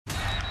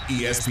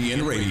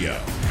ESPN Radio.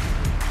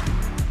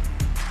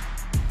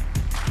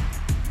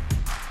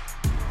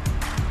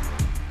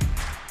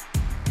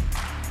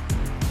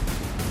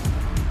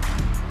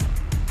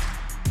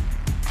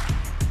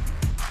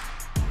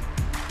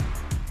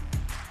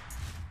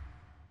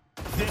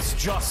 This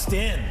just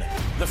in.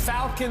 The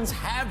Falcons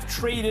have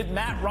traded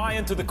Matt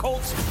Ryan to the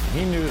Colts.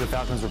 He knew the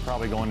Falcons were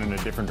probably going in a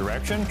different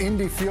direction.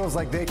 Indy feels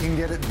like they can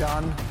get it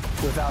done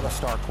without a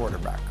star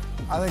quarterback.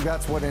 I think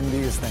that's what Indy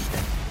is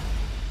thinking.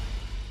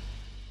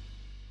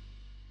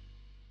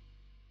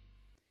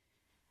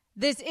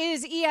 This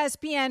is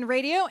ESPN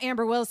Radio.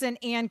 Amber Wilson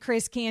and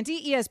Chris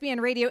Canty.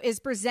 ESPN Radio is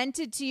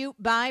presented to you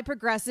by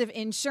Progressive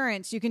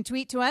Insurance. You can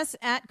tweet to us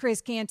at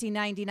Chris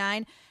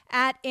Canty99,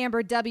 at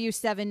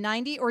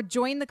AmberW790, or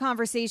join the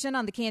conversation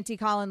on the Canty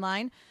call-in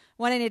line.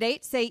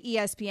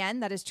 1-888-SAY-ESPN.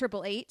 That is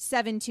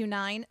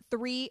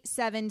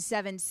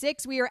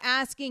 888-729-3776. We are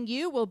asking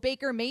you, will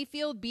Baker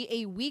Mayfield be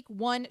a Week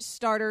 1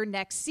 starter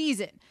next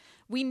season?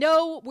 We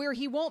know where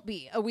he won't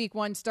be a Week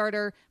 1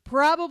 starter,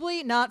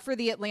 probably not for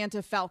the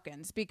Atlanta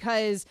Falcons,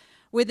 because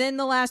within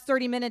the last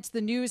 30 minutes,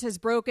 the news has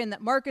broken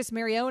that Marcus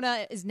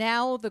Mariota is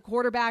now the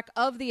quarterback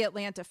of the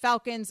Atlanta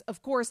Falcons.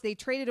 Of course, they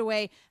traded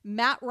away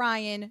Matt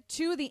Ryan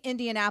to the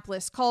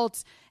Indianapolis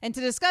Colts. And to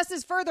discuss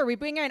this further, we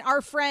bring in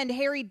our friend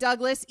Harry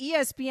Douglas,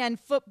 ESPN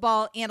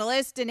football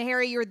analyst. And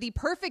Harry, you're the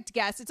perfect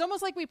guest. It's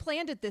almost like we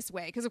planned it this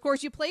way because, of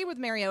course, you played with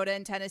Mariota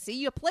in Tennessee.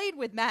 You played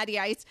with Matty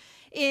Ice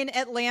in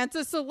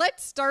Atlanta. So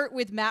let's start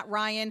with Matt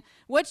Ryan.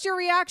 What's your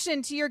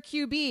reaction to your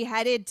QB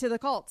headed to the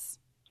Colts?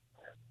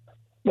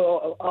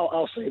 Well,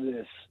 I'll say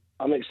this.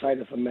 I'm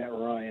excited for Matt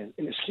Ryan.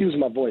 And excuse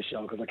my voice,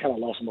 y'all, because I kind of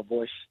lost my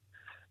voice.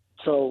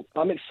 So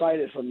I'm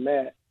excited for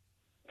Matt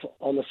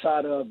on the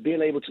side of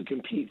being able to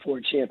compete for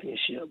a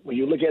championship. When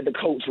you look at the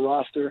Colts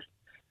roster,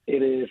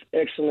 it is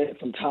excellent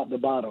from top to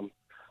bottom.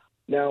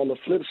 Now, on the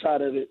flip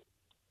side of it,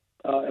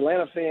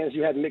 Atlanta fans,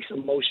 you have mixed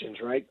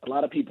emotions, right? A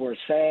lot of people are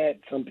sad.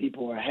 Some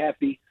people are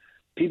happy.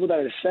 People that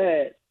are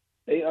sad,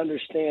 they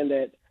understand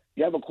that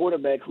you have a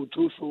quarterback who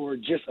threw for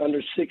just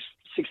under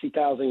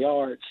 60,000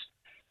 yards.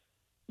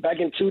 Back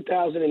in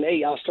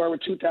 2008, I'll start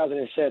with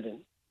 2007,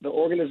 the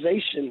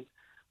organization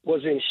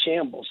was in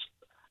shambles.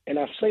 And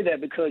I say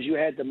that because you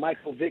had the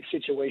Michael Vick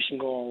situation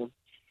going on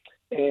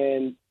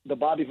and the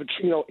Bobby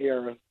Petrino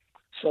era.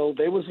 So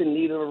they was in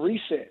need of a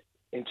reset.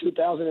 And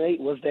 2008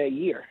 was that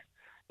year.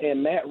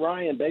 And Matt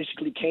Ryan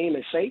basically came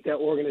and saved that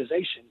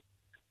organization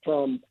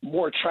from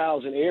more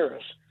trials and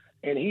errors.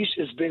 And he's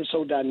just been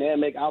so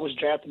dynamic. I was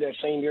drafted that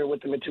same year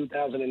with him in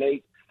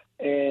 2008.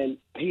 And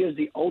he is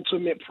the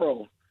ultimate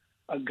pro,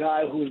 a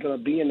guy who's going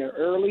to be in there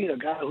early, a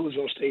guy who's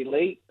going to stay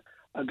late,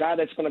 a guy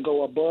that's going to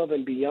go above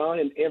and beyond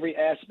in every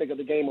aspect of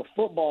the game of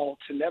football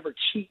to never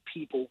cheat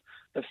people,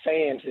 the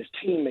fans, his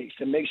teammates,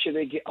 to make sure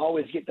they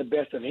always get the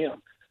best of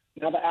him.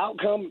 Now, the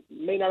outcome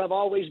may not have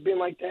always been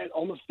like that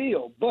on the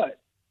field, but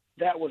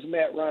that was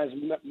Matt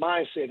Ryan's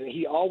mindset, and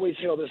he always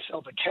held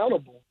himself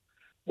accountable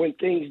when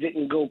things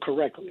didn't go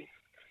correctly.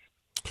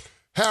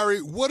 Harry,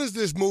 what does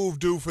this move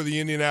do for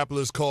the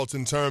Indianapolis Colts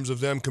in terms of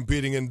them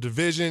competing in the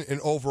division and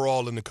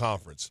overall in the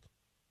conference?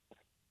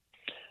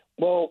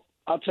 Well,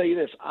 I'll tell you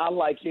this. I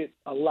like it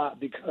a lot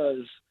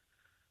because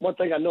one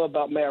thing I know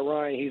about Matt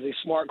Ryan, he's a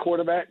smart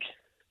quarterback.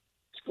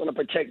 He's going to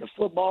protect the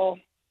football.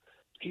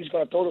 He's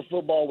going to throw the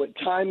football with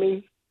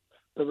timing.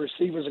 The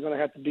receivers are going to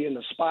have to be in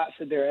the spots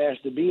that they're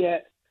asked to be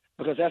at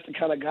because that's the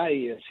kind of guy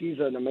he is. He's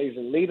an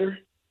amazing leader.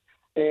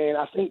 And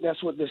I think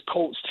that's what this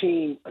Colts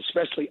team,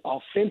 especially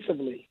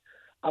offensively,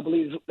 I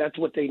believe that's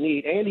what they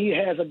need. And he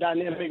has a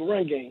dynamic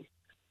run game.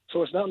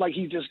 So it's not like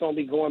he's just going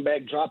to be going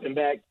back, dropping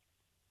back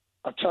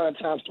a ton of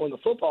times throwing the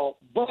football.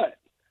 But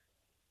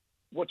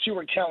what you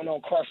were counting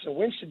on Carson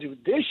Wentz to do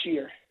this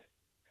year,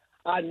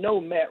 I know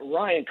Matt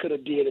Ryan could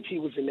have did if he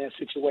was in that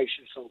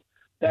situation. So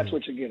that's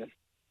what you're getting.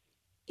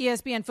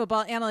 ESPN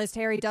football analyst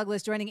Harry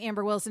Douglas joining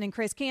Amber Wilson and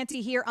Chris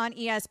Canty here on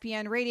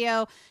ESPN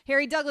Radio.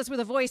 Harry Douglas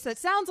with a voice that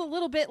sounds a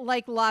little bit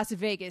like Las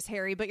Vegas,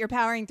 Harry, but you're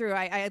powering through.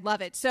 I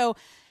love it. So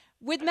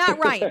with Matt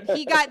Ryan,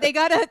 they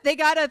got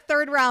a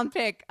third round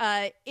pick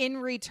in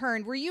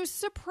return. Were you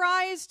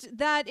surprised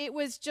that it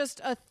was just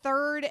a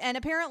third? And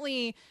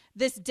apparently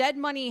this dead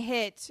money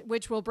hit,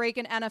 which will break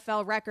an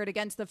NFL record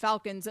against the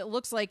Falcons, it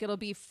looks like it'll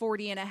be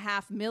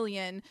 $40.5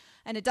 million,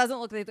 and it doesn't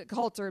look like the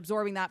Colts are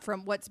absorbing that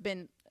from what's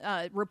been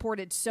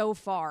reported so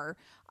far.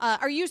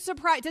 Are you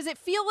surprised? Does it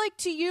feel like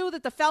to you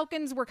that the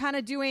Falcons were kind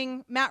of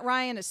doing Matt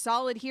Ryan a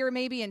solid here,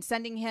 maybe, and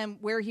sending him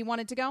where he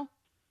wanted to go?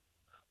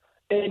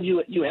 And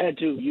you had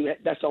to.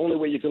 That's the only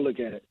way you can look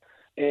at it.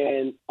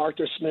 And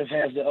Arthur Smith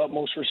has the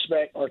utmost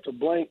respect. Arthur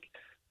Blank,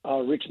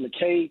 Rich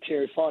McKay,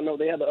 Terry Fontenot,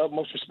 they have the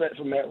utmost respect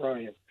for Matt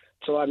Ryan.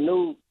 So I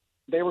knew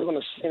they were going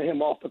to send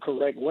him off the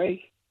correct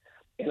way,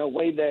 in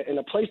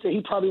a place that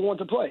he probably wanted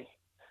to play.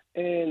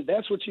 And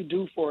that's what you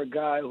do for a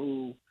guy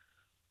who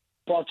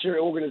brought your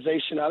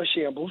organization out of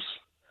shambles,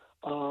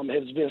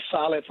 has been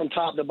solid from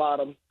top to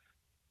bottom.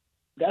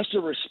 That's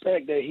the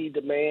respect that he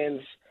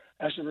demands.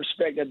 That's the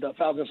respect that the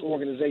Falcons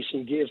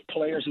organization gives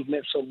players who've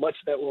meant so much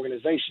to that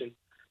organization.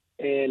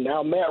 And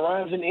now Matt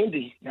Ryan's in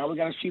Indy. Now we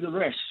got to see the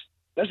rest.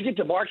 Let's get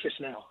to Marcus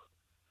now.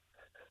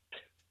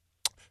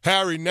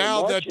 Harry,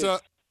 now Marcus,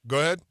 that go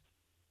ahead.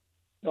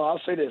 No,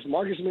 I'll say this.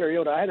 Marcus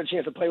Mariota, I had a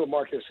chance to play with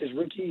Marcus his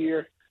rookie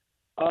year,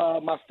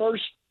 my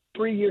first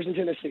 3 years in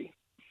Tennessee.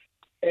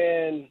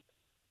 And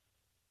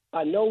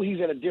I know he's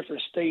in a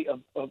different state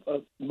of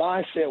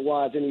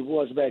mindset-wise than he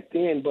was back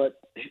then, but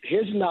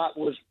his knot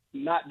was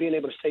not being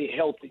able to stay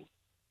healthy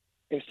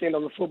and stand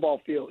on the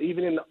football field.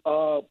 Even in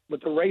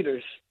with the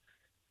Raiders,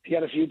 he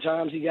had a few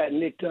times he got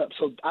nicked up.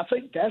 So I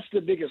think that's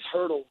the biggest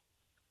hurdle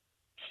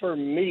for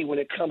me when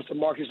it comes to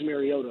Marcus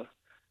Mariota.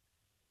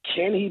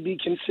 Can he be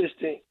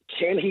consistent?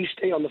 Can he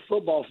stay on the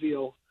football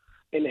field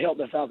and help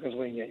the Falcons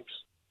win games?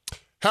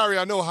 Harry,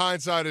 I know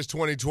hindsight is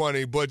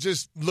 20/20, but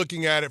just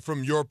looking at it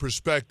from your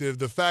perspective,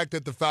 the fact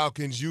that the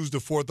Falcons used the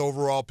 4th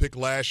overall pick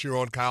last year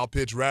on Kyle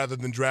Pitts rather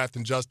than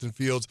drafting Justin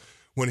Fields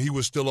when he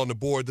was still on the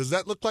board, does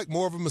that look like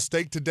more of a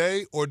mistake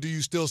today, or do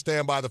you still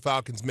stand by the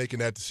Falcons making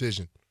that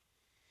decision?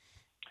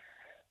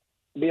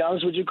 To be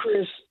honest with you,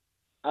 Chris,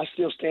 I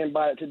still stand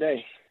by it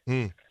today.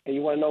 And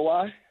you want to know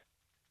why?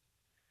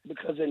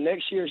 Because in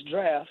next year's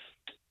draft,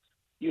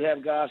 you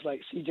have guys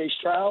like C.J.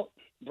 Stroud,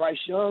 Bryce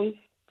Young,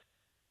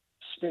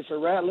 Spencer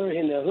Rattler,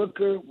 Hendon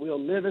Hooker, Will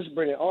Levis,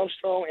 Brennan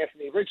Armstrong,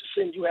 Anthony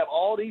Richardson. You have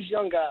all these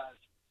young guys,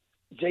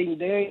 Jaden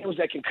Daniels,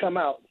 that can come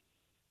out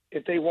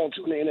if they want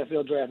to in the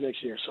NFL draft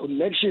next year. So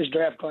next year's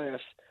draft class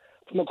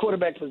from a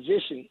quarterback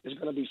position is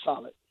going to be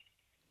solid.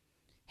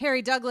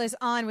 Harry Douglas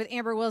on with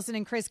Amber Wilson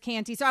and Chris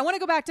Canty. So I want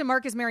to go back to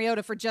Marcus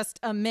Mariota for just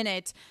a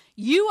minute.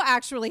 You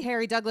actually,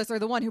 Harry Douglas, are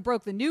the one who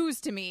broke the news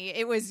to me.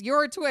 It was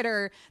your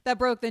Twitter that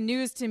broke the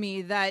news to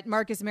me that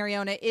Marcus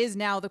Mariota is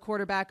now the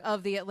quarterback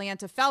of the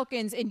Atlanta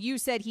Falcons, and you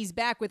said he's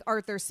back with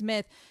Arthur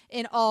Smith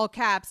in all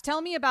caps.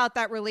 Tell me about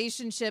that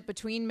relationship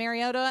between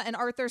Mariota and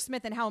Arthur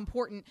Smith and how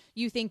important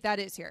you think that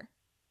is here.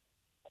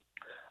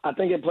 I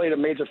think it played a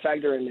major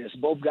factor in this,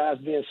 both guys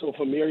being so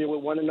familiar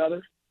with one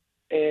another,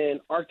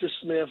 and Arthur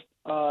Smith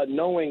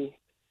knowing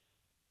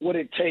what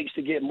it takes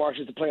to get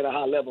Marcus to play at a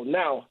high level.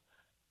 Now,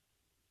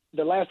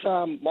 the last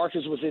time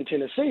Marcus was in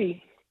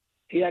Tennessee,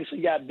 he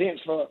actually got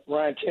benched for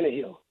Ryan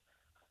Tannehill.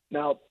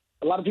 Now,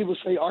 a lot of people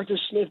say Arthur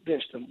Smith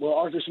benched him. Well,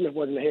 Arthur Smith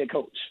wasn't the head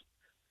coach.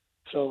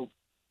 So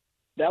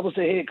that was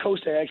the head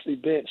coach that actually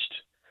benched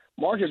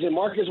Marcus, and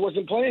Marcus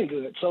wasn't playing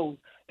good. So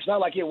it's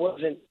not like it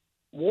wasn't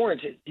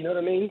warranted. You know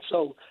what I mean?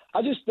 So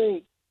I just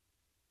think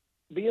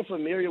being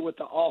familiar with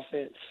the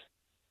offense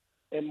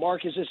and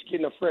Marcus just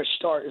getting a fresh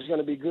start is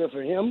going to be good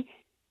for him.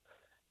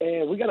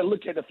 And we got to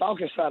look at the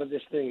Falcons side of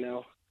this thing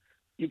now.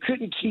 You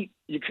couldn't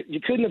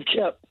have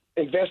kept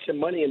investing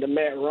money into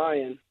Matt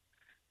Ryan,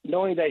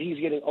 knowing that he's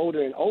getting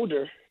older and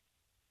older.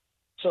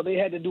 So they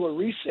had to do a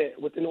reset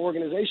within the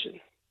organization.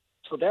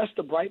 So that's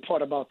the bright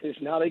part about this.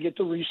 Now they get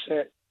to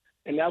reset,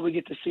 and now we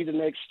get to see the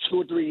next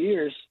 2 or 3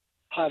 years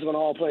how it's going to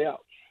all play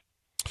out.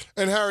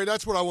 And, Harry,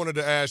 that's what I wanted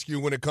to ask you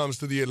when it comes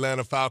to the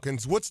Atlanta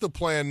Falcons. What's the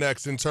plan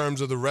next in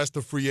terms of the rest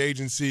of free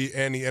agency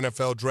and the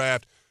NFL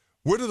draft?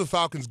 Where do the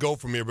Falcons go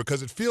from here?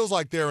 Because it feels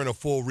like they're in a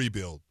full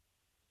rebuild.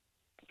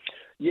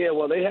 Yeah,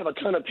 well, they have a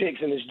ton of picks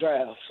in this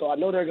draft. So I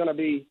know they're going to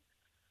be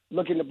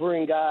looking to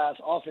bring guys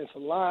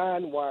offensive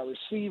line, wide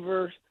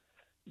receiver,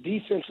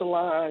 defensive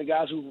line,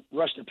 guys who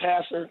rush the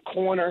passer,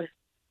 corner.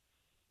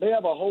 They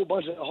have a whole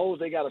bunch of holes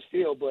they got to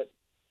fill, but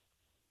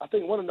I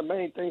think one of the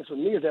main things for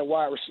me is that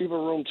wide receiver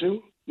room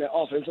too, that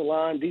offensive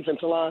line,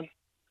 defensive line.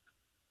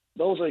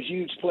 Those are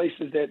huge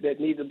places that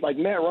need to, like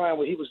Matt Ryan,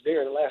 when he was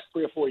there in the last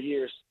 3 or 4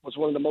 years, was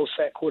one of the most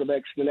sacked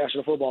quarterbacks in the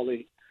National Football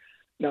League.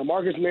 Now,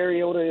 Marcus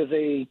Mariota is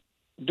a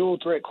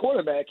dual-threat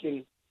quarterback,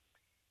 and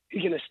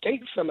he can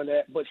escape some of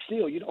that, but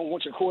still, you don't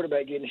want your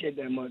quarterback getting hit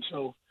that much.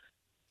 So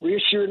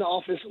reassuring the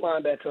offensive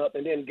line back up,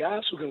 and then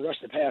guys who can rush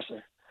the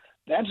passer.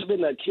 That's been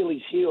the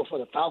Achilles heel for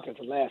the Falcons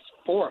the last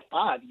 4 or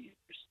 5 years,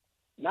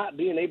 not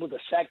being able to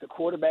sack the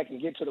quarterback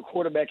and get to the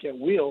quarterback at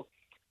will.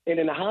 And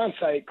in the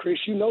hindsight,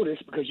 Chris, you know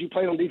this because you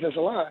played on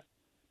defensive line,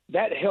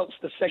 that helps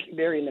the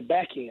secondary in the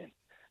back end.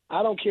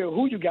 I don't care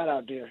who you got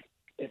out there.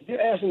 If you're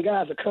asking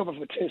guys to cover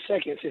for 10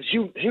 seconds, it's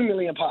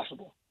humanly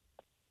impossible.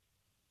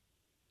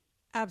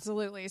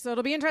 Absolutely. So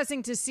it'll be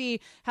interesting to see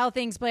how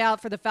things play out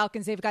for the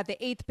Falcons. They've got the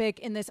 8th pick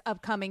in this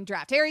upcoming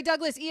draft. Harry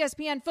Douglas,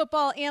 ESPN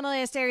football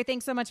analyst. Harry,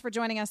 thanks so much for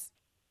joining us.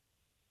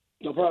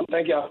 No problem.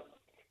 Thank y'all.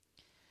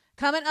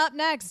 Coming up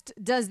next,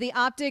 does the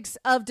optics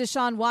of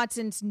Deshaun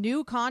Watson's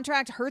new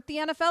contract hurt the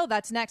NFL?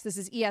 That's next. This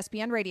is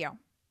ESPN Radio.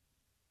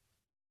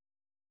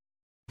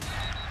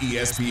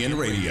 ESPN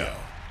Radio.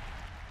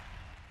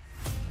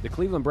 The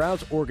Cleveland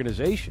Browns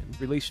organization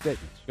released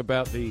statements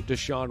about the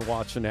Deshaun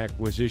Watson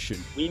acquisition.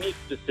 We need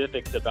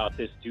specifics about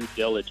this due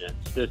diligence,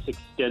 this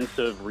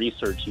extensive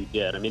research you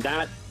did. I mean,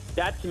 that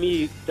to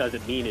me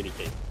doesn't mean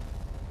anything.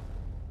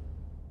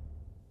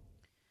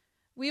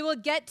 We will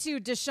get to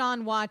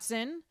Deshaun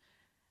Watson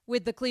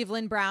with the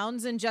Cleveland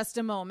Browns in just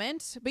a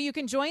moment, but you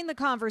can join the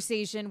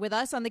conversation with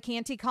us on the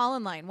Canty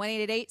Call-in line,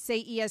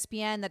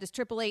 1-888-SAY-ESPN. That is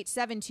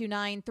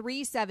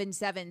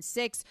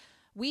 888-729-3776.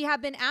 We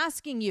have been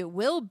asking you,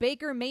 will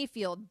Baker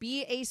Mayfield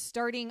be a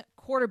starting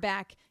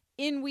quarterback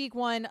in week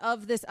 1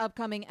 of this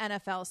upcoming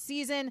NFL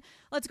season?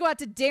 Let's go out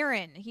to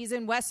Darren. He's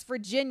in West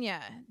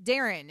Virginia.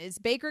 Darren, is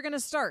Baker going to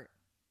start?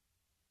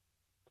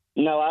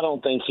 No, I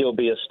don't think he'll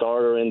be a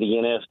starter in the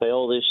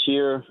NFL this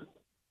year.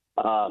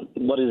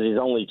 What is his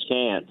only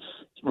chance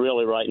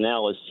really right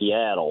now is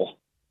Seattle.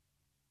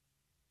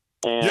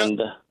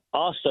 And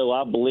also,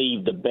 I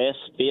believe the best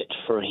fit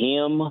for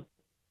him,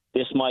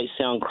 this might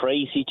sound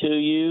crazy to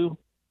you,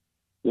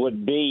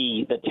 would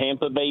be the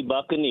Tampa Bay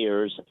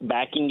Buccaneers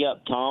backing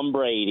up Tom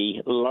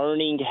Brady,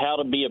 learning how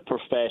to be a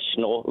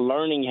professional,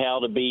 learning how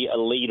to be a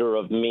leader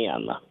of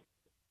men.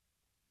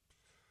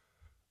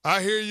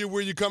 I hear you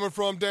where you're coming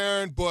from,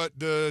 Darren, but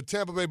the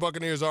Tampa Bay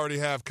Buccaneers already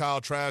have Kyle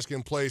Trask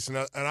in place, and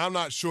I'm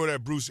not sure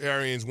that Bruce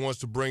Arians wants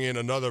to bring in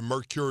another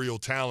mercurial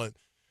talent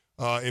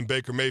in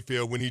Baker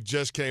Mayfield when he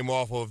just came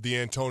off of the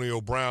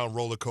Antonio Brown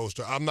roller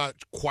coaster. I'm not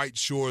quite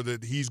sure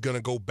that he's going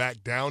to go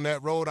back down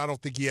that road. I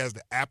don't think he has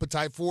the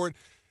appetite for it,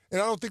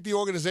 and I don't think the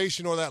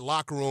organization or that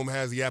locker room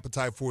has the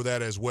appetite for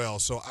that as well.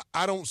 So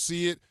I don't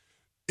see it.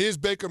 Is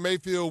Baker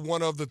Mayfield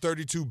one of the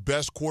 32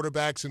 best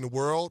quarterbacks in the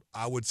world?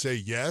 I would say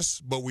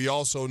yes, but we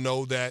also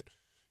know that,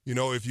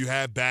 if you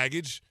have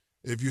baggage,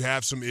 if you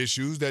have some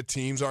issues, that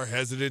teams are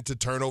hesitant to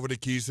turn over the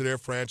keys to their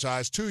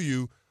franchise to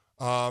you.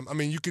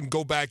 You can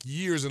go back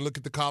years and look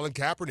at the Colin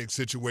Kaepernick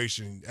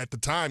situation. At the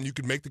time, you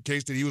could make the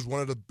case that he was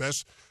one of the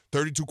best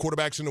 32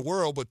 quarterbacks in the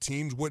world, but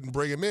teams wouldn't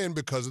bring him in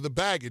because of the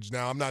baggage.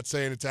 Now, I'm not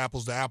saying it's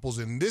apples to apples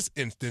in this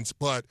instance,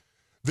 but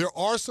there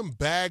are some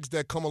bags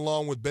that come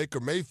along with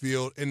Baker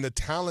Mayfield, and the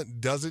talent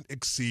doesn't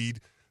exceed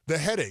the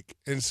headache.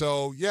 And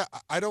so,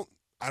 I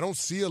don't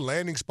see a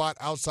landing spot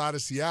outside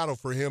of Seattle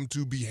for him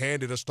to be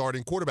handed a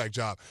starting quarterback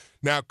job.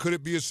 Now, could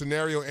it be a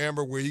scenario,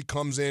 Amber, where he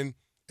comes in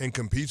and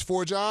competes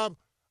for a job?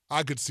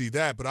 I could see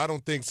that, but I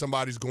don't think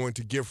somebody's going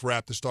to gift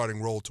wrap the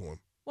starting role to him.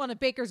 Well, and if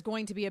Baker's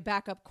going to be a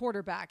backup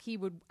quarterback, he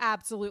would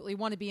absolutely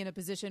want to be in a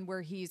position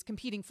where he's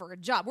competing for a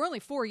job. We're only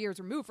 4 years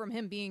removed from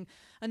him being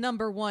a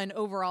number 1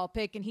 overall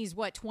pick, and he's,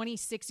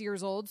 26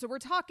 years old? So we're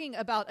talking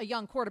about a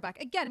young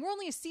quarterback. Again, we're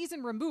only a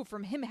season removed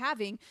from him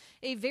having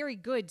a very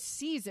good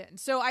season.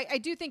 So I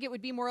do think it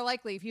would be more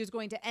likely if he was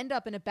going to end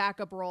up in a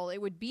backup role, it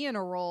would be in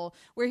a role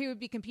where he would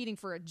be competing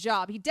for a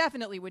job. He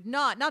definitely would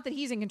not that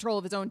he's in control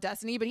of his own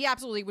destiny, but he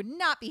absolutely would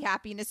not be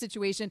happy in a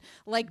situation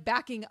like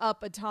backing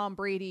up a Tom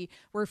Brady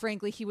where,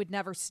 frankly, he would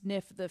never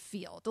sniff the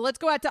field. Let's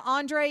go out to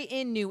Andre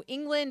in New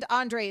England.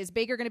 Andre, is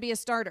Baker going to be a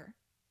starter?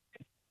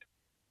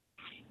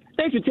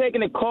 Thanks for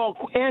taking the call.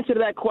 Answer to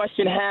that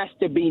question has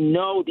to be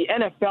no. The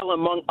NFL,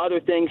 among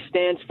other things,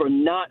 stands for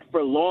not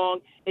for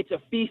long. It's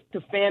a feast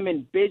to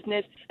famine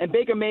business, and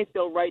Baker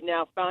Mayfield right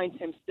now finds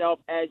himself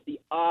as the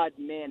odd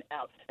man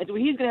out. And so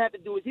what he's going to have to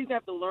do is he's going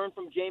to have to learn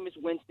from Jameis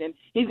Winston.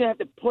 He's going to have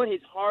to put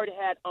his hard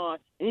hat on,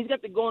 and he's going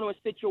to have to go into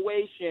a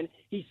situation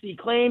he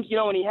claims,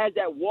 and he has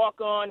that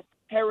walk-on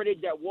heritage,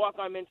 that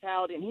walk-on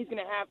mentality, and he's going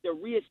to have to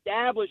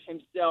reestablish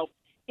himself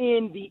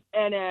in the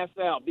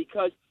NFL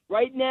because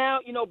right now,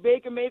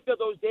 Baker Mayfield,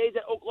 those days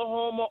at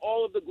Oklahoma,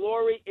 all of the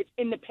glory, it's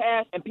in the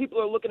past, and people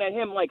are looking at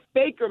him like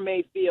Baker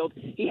Mayfield.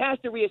 He has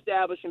to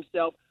reestablish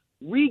himself,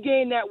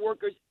 regain that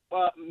worker's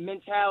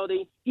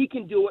mentality. He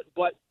can do it,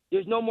 but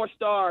there's no more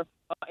star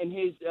in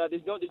his.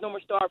 There's no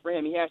more star for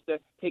him. He has to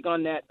take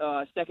on that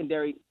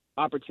secondary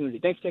opportunity.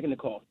 Thanks for taking the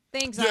call.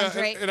 Thanks,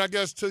 Andre. And I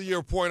guess to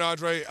your point,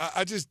 Andre,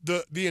 I just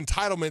the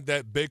entitlement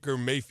that Baker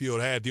Mayfield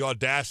had, the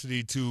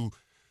audacity to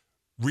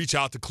reach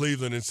out to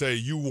Cleveland and say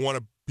you want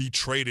to be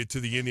traded to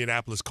the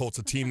Indianapolis Colts,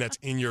 a team that's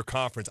in your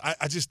conference.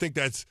 I just think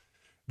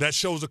that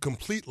shows a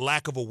complete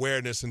lack of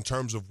awareness in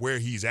terms of where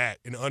he's at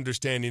and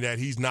understanding that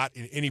he's not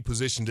in any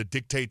position to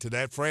dictate to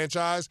that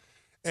franchise.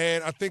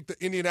 And I think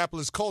the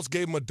Indianapolis Colts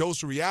gave him a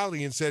dose of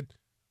reality and said,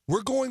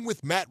 we're going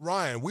with Matt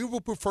Ryan. We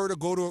will prefer to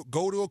go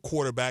to a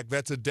quarterback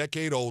that's a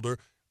decade older,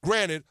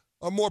 granted,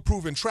 a more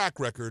proven track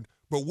record,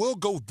 but we'll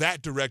go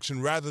that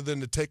direction rather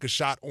than to take a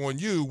shot on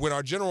you. When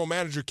our general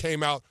manager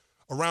came out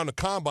around the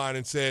combine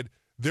and said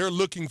they're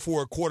looking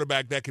for a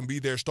quarterback that can be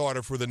their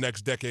starter for the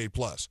next decade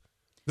plus.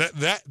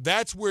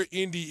 That's where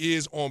Indy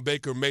is on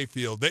Baker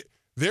Mayfield.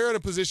 They're in a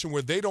position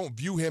where they don't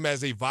view him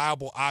as a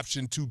viable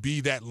option to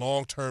be that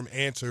long-term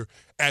answer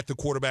at the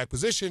quarterback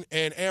position.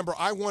 And, Amber,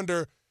 I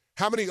wonder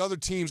how many other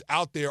teams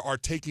out there are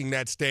taking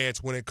that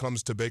stance when it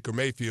comes to Baker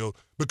Mayfield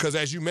because,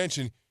 as you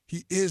mentioned,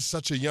 he is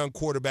such a young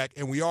quarterback,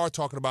 and we are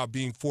talking about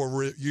being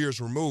 4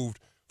 years removed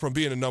from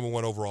being a number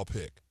 1 overall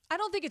pick. I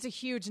don't think it's a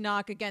huge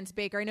knock against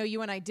Baker. I know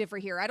you and I differ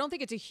here. I don't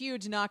think it's a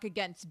huge knock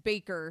against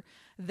Baker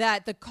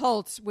that the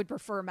Colts would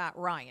prefer Matt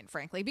Ryan,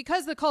 frankly,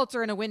 because the Colts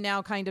are in a win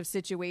now kind of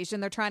situation.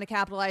 They're trying to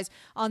capitalize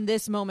on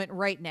this moment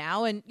right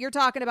now. And you're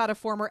talking about a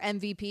former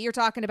MVP. You're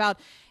talking about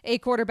a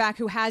quarterback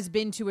who has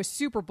been to a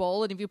Super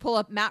Bowl. And if you pull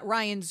up Matt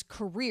Ryan's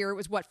career, it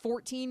was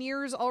 14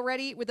 years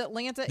already with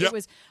Atlanta? Yep. It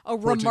was a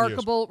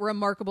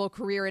remarkable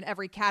career in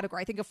every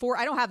category. I think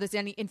I don't have this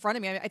in front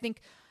of me. I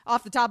think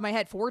off the top of my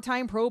head,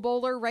 4-time Pro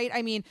Bowler, right?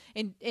 I mean,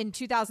 in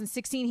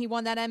 2016, he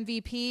won that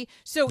MVP.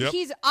 So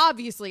he's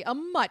obviously a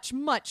much,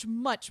 much,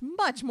 much,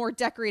 much more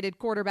decorated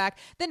quarterback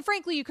than,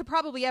 frankly, you could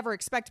probably ever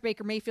expect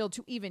Baker Mayfield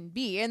to even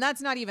be. And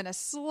that's not even a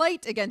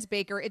slight against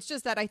Baker. It's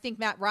just that I think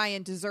Matt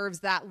Ryan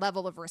deserves that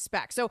level of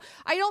respect. So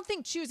I don't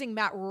think choosing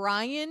Matt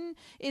Ryan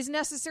is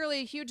necessarily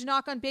a huge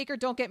knock on Baker.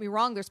 Don't get me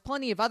wrong. There's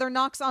plenty of other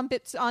knocks on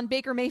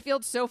Baker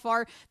Mayfield so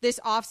far this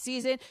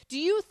offseason. Do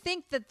you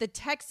think that the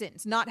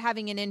Texans not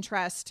having an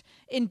interest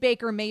in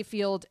Baker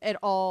Mayfield at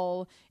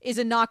all is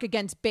a knock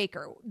against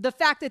Baker? The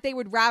fact that they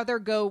would rather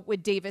go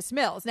with Davis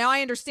Mills. Now,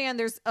 I understand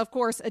there's, of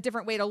course, a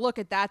different way to look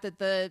at that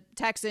the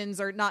Texans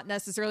are not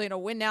necessarily in a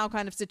win now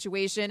kind of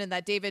situation, and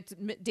that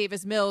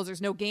Davis Mills,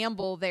 there's no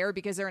gamble there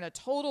because they're in a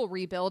total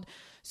rebuild.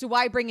 So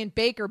why bring in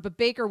Baker? But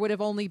Baker would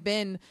have only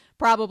been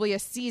probably a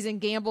season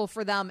gamble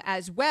for them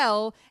as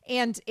well,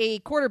 and a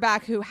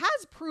quarterback who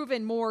has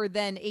proven more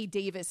than a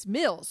Davis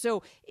Mills.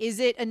 So is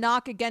it a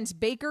knock against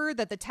Baker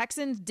that the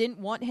Texans didn't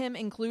want him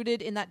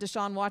included in that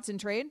Deshaun Watson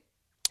trade?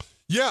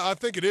 Yeah, I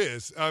think it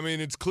is. I mean,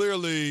 it's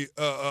clearly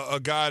a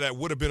guy that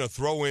would have been a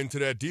throw-in to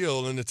that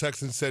deal, and the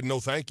Texans said, no,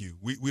 thank you.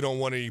 We don't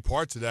want any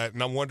parts of that.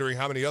 And I'm wondering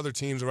how many other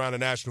teams around the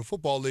National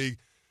Football League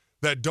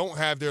that don't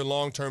have their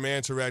long-term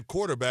answer at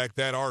quarterback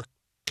that are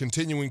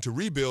continuing to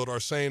rebuild are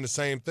saying the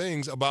same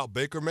things about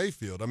Baker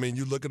Mayfield. I mean,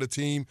 you look at a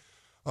team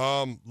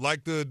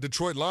like the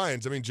Detroit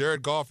Lions. I mean,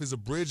 Jared Goff is a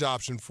bridge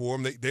option for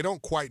them. They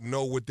don't quite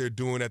know what they're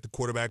doing at the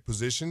quarterback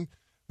position.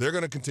 They're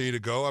going to continue to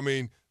go. I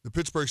mean, the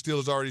Pittsburgh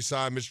Steelers already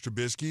signed Mitch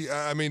Trubisky.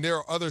 I mean, there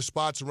are other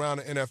spots around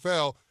the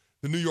NFL.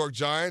 The New York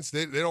Giants,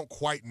 they don't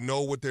quite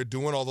know what they're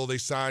doing, although they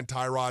signed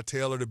Tyrod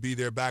Taylor to be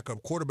their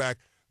backup quarterback.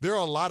 There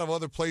are a lot of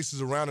other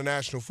places around the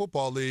National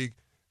Football League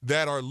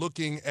that are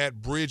looking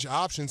at bridge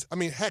options. I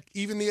mean, heck,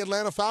 even the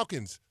Atlanta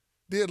Falcons.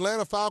 The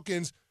Atlanta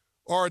Falcons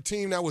are a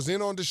team that was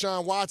in on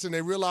Deshaun Watson.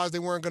 They realized they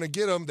weren't going to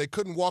get him. They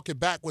couldn't walk it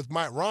back with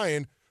Matt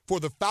Ryan. For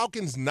the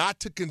Falcons not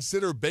to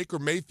consider Baker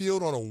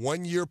Mayfield on a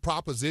one-year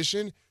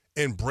proposition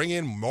and bring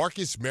in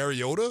Marcus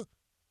Mariota,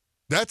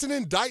 that's an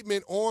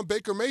indictment on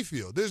Baker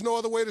Mayfield. There's no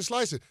other way to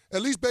slice it.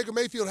 At least Baker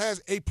Mayfield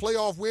has a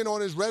playoff win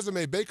on his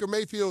resume. Baker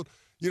Mayfield,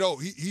 you know,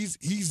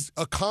 he's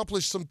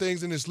accomplished some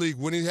things in this league.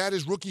 When he had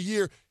his rookie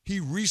year, he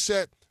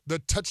reset the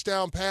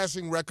touchdown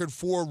passing record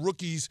for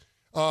rookies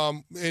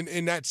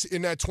in that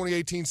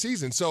 2018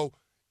 season. So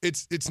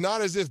it's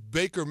not as if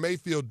Baker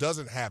Mayfield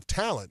doesn't have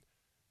talent.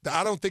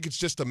 I don't think it's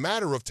just a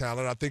matter of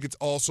talent. I think it's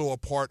also a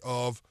part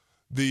of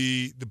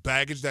the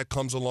baggage that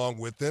comes along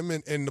with him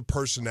and the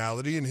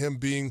personality and him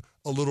being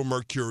a little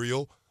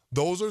mercurial.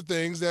 Those are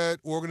things that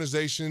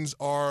organizations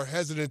are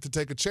hesitant to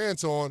take a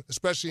chance on,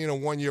 especially in a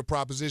one-year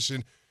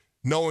proposition,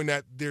 knowing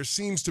that there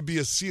seems to be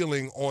a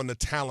ceiling on the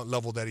talent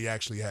level that he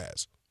actually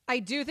has. I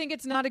do think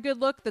it's not a good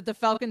look that the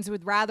Falcons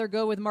would rather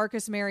go with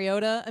Marcus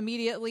Mariota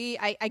immediately.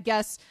 I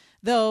guess,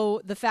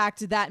 though, the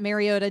fact that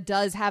Mariota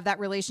does have that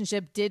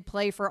relationship, did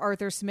play for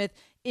Arthur Smith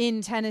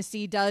in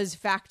Tennessee, does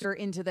factor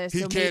into this.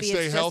 He can't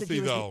stay healthy,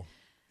 though.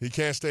 He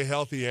can't stay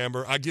healthy,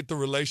 Amber. I get the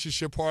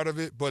relationship part of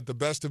it, but the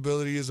best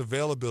ability is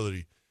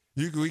availability.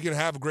 We can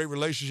have a great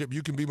relationship.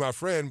 You can be my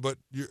friend, but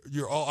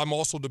I'm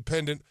also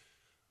dependent.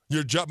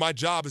 My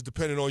job is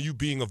dependent on you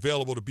being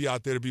available to be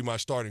out there to be my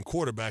starting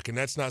quarterback, and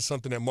that's not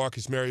something that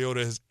Marcus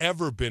Mariota has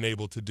ever been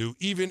able to do,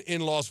 even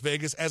in Las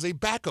Vegas as a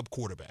backup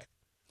quarterback.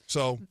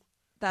 So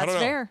that's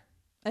fair.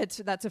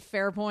 That's a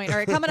fair point. All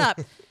right, coming up,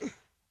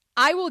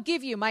 I will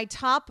give you my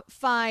top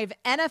 5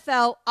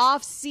 NFL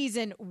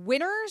offseason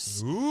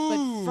winners.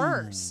 Ooh. But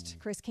first,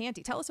 Chris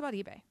Canty, tell us about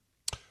eBay.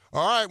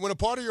 All right, when a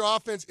part of your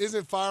offense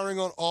isn't firing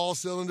on all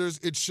cylinders,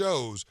 it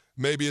shows.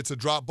 Maybe it's a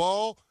drop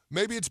ball.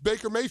 Maybe it's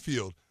Baker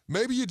Mayfield.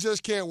 Maybe you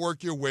just can't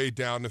work your way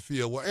down the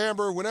field. Well,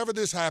 Amber, whenever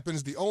this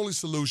happens, the only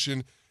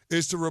solution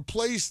is to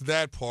replace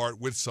that part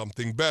with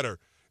something better.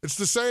 It's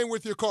the same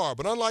with your car,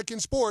 but unlike in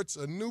sports,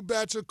 a new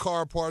batch of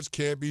car parts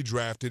can't be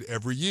drafted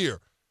every year.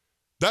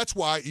 That's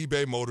why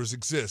eBay Motors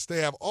exists.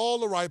 They have all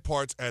the right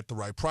parts at the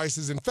right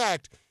prices. In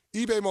fact,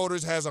 eBay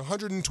Motors has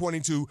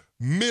 122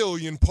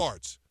 million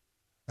parts.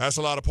 That's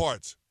a lot of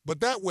parts. But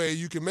that way,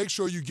 you can make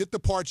sure you get the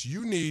parts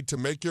you need to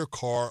make your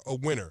car a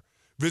winner.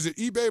 Visit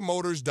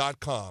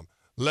ebaymotors.com.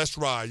 Let's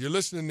ride. You're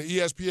listening to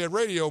ESPN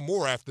Radio.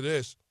 More after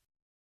this.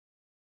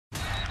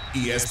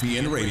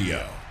 ESPN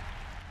Radio.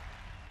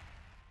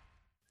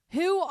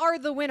 Who are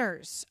the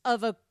winners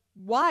of a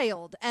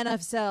wild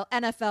NFL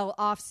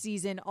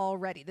offseason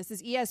already? This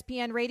is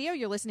ESPN Radio.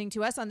 You're listening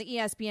to us on the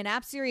ESPN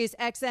app, Sirius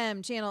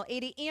XM, Channel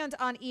 80, and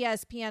on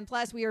ESPN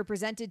Plus. We are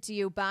presented to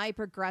you by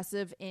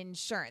Progressive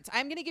Insurance.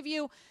 I'm going to give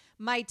you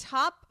my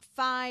top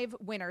 5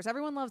 winners.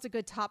 Everyone loves a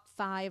good top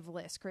 5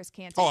 list, Chris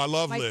Canty. Oh, I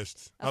love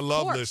lists. I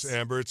love lists,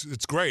 Amber.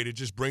 It's great. It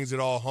just brings it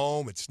all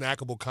home. It's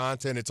snackable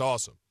content. It's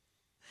awesome.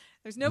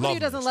 There's nobody who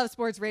doesn't love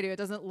sports radio,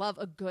 doesn't love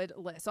a good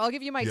list. So I'll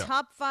give you my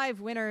top 5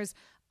 winners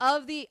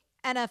of the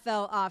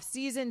NFL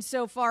offseason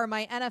so far.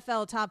 My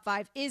NFL top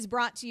 5 is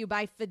brought to you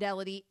by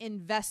Fidelity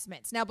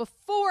Investments. Now,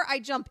 before I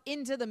jump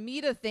into the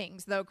meat of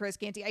things, though, Chris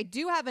Canty, I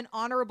do have an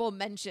honorable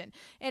mention,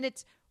 and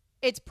it's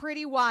It's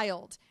pretty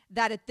wild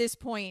that at this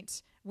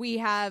point we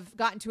have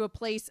gotten to a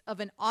place of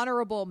an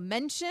honorable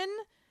mention.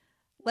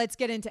 Let's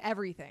get into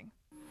everything.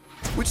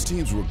 Which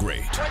teams were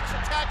great? Breaks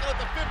a tackle at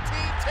the 15,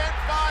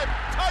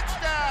 10-5,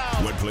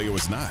 touchdown! What player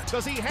was not?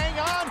 Does he hang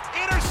on?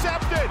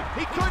 Intercepted!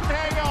 He couldn't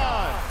hang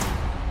on!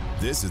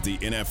 This is the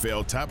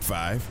NFL Top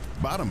 5,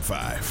 Bottom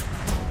 5.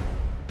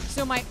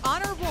 So my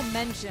honorable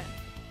mention,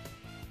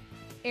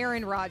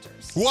 Aaron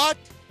Rodgers. What?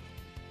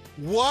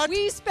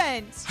 We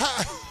spent,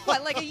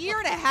 like a year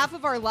and a half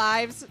of our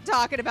lives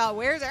talking about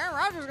where's Aaron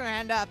Rodgers going to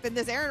end up in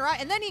this Aaron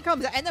Rodgers. And then he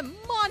comes out, and the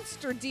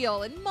monster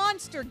deal and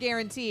monster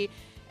guarantee.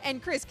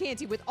 And Chris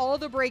Canty, with all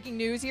the breaking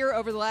news here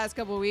over the last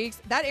couple of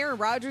weeks, that Aaron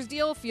Rodgers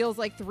deal feels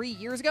like 3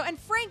 years ago and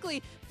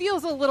frankly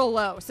feels a little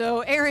low. So,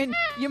 Aaron,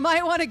 you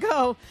might want to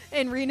go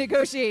and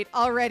renegotiate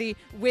already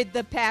with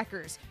the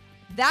Packers.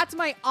 That's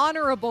my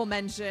honorable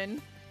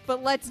mention,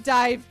 but let's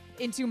dive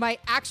into my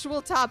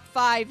actual top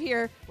 5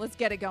 here. Let's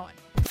get it going.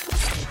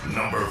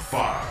 Number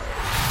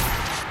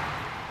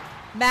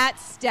 5. Matt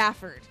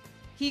Stafford.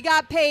 He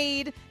got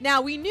paid.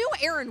 Now, we knew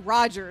Aaron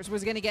Rodgers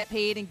was going to get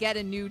paid and get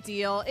a new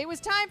deal. It was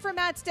time for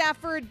Matt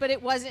Stafford, but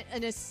it wasn't a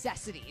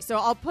necessity. So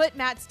I'll put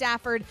Matt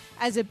Stafford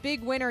as a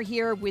big winner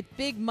here with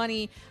big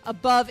money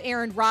above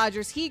Aaron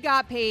Rodgers. He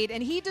got paid,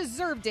 and he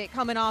deserved it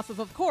coming off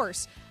of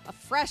course, a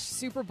fresh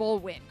Super Bowl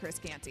win, Chris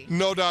Canty.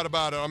 No doubt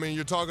about it. I mean,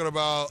 you're talking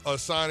about a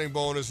signing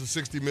bonus of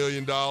 $60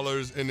 million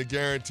and the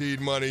guaranteed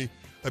money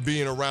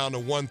being around the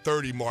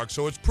 130 mark.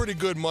 So it's pretty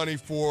good money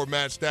for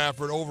Matt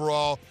Stafford.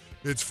 Overall,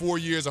 it's 4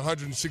 years,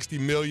 $160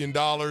 million.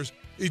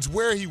 It's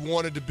where he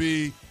wanted to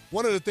be.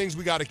 One of the things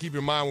we got to keep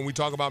in mind when we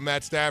talk about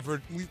Matt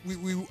Stafford,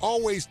 we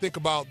always think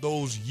about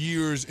those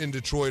years in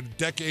Detroit,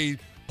 decade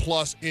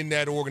plus in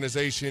that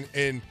organization,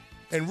 and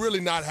really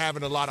not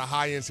having a lot of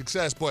high-end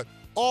success. But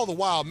all the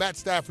while, Matt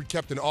Stafford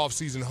kept an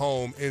off-season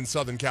home in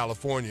Southern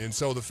California. And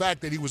so the fact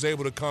that he was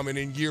able to come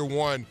in year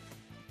one,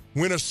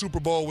 win a Super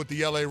Bowl with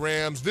the LA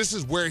Rams, this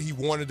is where he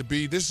wanted to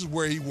be. This is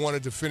where he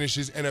wanted to finish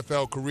his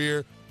NFL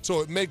career. So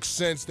it makes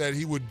sense that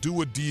he would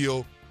do a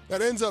deal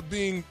that ends up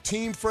being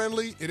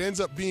team-friendly. It ends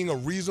up being a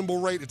reasonable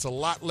rate. It's a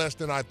lot less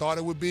than I thought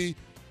it would be.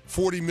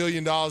 $40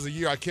 million a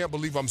year. I can't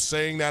believe I'm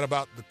saying that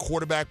about the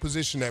quarterback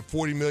position, that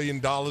 $40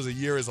 million a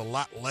year is a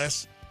lot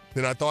less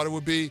than I thought it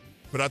would be.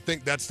 But I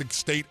think that's the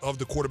state of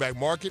the quarterback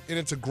market, and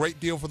it's a great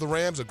deal for the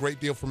Rams, a great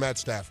deal for Matt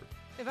Stafford.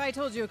 If I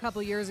told you a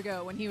couple years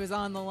ago when he was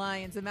on the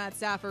Lions and Matt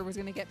Stafford was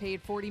going to get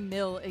paid $40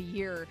 million a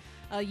year,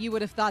 you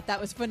would have thought that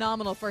was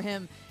phenomenal for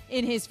him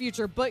in his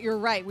future. But you're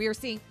right. We are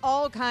seeing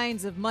all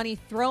kinds of money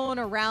thrown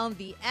around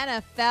the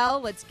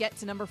NFL. Let's get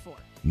to number 4.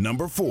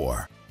 Number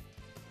 4.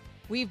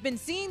 We've been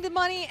seeing the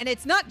money, and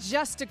it's not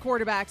just to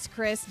quarterbacks,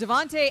 Chris.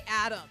 Davante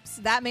Adams,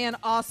 that man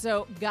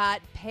also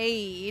got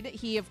paid.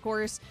 He, of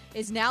course,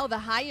 is now the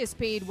highest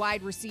paid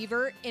wide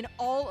receiver in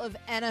all of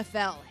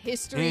NFL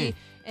history.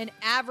 An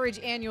average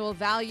annual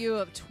value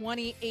of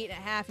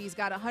 $28.5. He's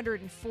got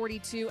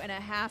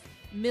 $142.5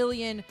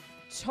 million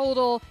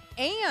total,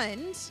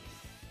 and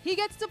he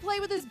gets to play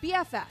with his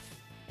BFF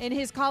and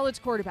his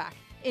college quarterback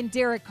in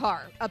Derek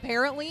Carr.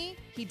 Apparently,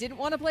 he didn't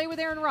want to play with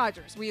Aaron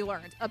Rodgers, we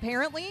learned.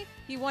 Apparently,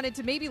 he wanted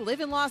to maybe live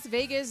in Las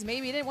Vegas.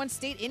 Maybe he didn't want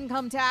state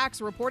income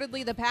tax.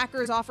 Reportedly, the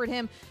Packers offered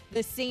him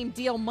the same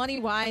deal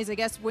money-wise. I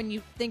guess when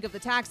you think of the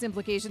tax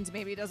implications,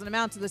 maybe it doesn't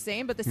amount to the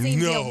same, but the same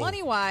deal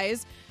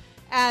money-wise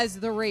as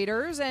the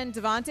Raiders, and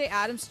Davante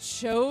Adams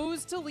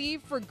chose to leave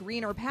for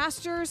greener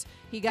pastures.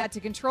 He got to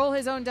control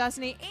his own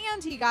destiny,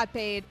 and he got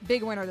paid.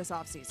 Big winner this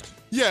offseason.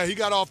 Yeah, he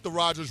got off the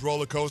Rodgers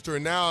roller coaster,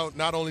 and now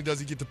not only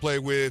does he get to play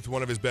with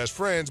one of his best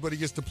friends, but he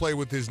gets to play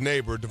with his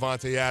neighbor.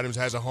 Davante Adams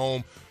has a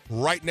home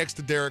right next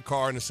to Derek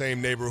Carr in the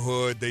same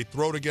neighborhood. They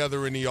throw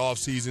together in the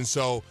offseason,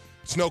 so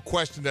it's no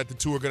question that the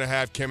two are going to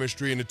have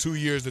chemistry. In the 2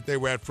 years that they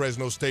were at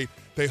Fresno State,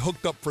 they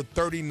hooked up for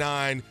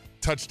 39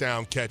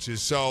 touchdown catches.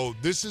 So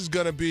this is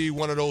going to be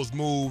one of those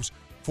moves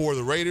for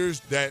the Raiders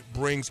that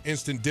brings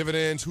instant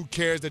dividends. Who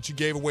cares that you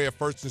gave away a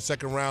first and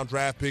second round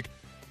draft pick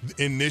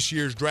in this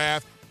year's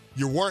draft?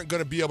 You weren't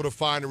going to be able to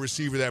find a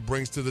receiver that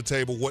brings to the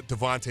table what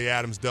Davante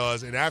Adams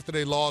does. And after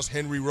they lost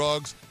Henry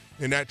Ruggs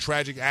in that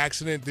tragic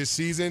accident this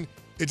season,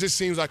 it just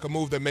seems like a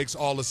move that makes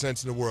all the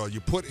sense in the world.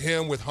 You put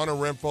him with Hunter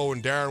Renfrow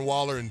and Darren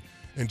Waller and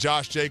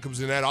Josh Jacobs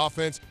in that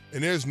offense,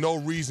 and there's no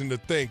reason to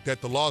think that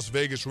the Las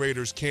Vegas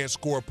Raiders can't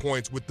score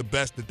points with the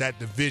best that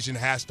division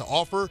has to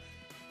offer,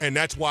 and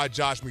that's why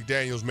Josh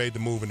McDaniels made the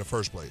move in the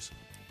first place.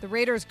 The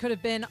Raiders could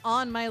have been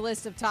on my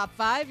list of top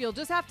 5. You'll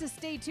just have to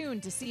stay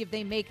tuned to see if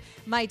they make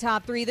my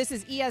top 3. This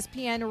is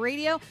ESPN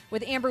Radio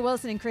with Amber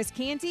Wilson and Chris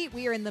Canty.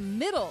 We are in the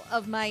middle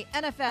of my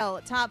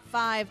NFL top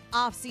 5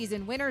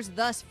 offseason winners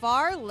thus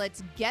far.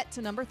 Let's get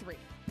to number 3.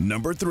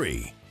 Number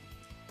 3.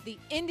 The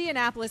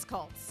Indianapolis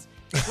Colts.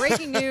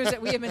 Breaking news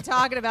that we have been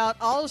talking about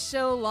all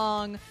show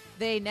long.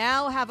 They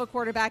now have a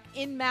quarterback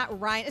in Matt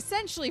Ryan.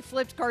 Essentially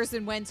flipped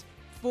Carson Wentz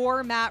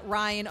for Matt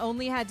Ryan.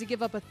 Only had to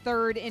give up a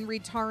third in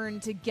return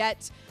to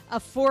get a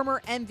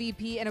former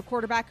MVP and a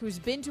quarterback who's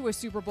been to a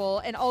Super Bowl.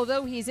 And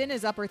although he's in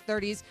his upper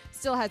 30s,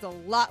 still has a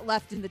lot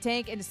left in the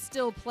tank and is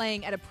still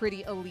playing at a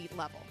pretty elite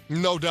level.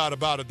 No doubt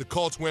about it. The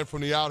Colts went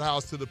from the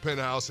outhouse to the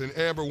penthouse. And,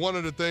 Amber, one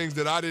of the things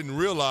that I didn't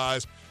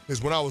realize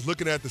is when I was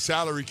looking at the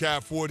salary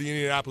cap for the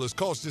Indianapolis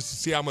Colts just to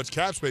see how much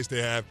cap space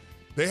they have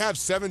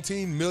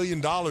 $17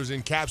 million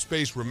in cap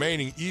space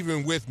remaining,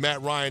 even with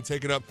Matt Ryan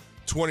taking up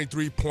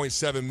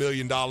 $23.7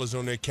 million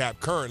on their cap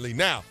currently.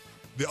 Now,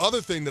 the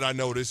other thing that I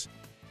noticed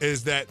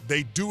is that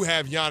they do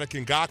have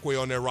Yannick Ngakoue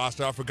on their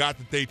roster. I forgot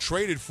that they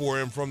traded for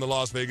him from the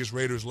Las Vegas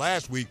Raiders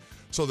last week.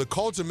 So the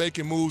Colts are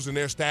making moves and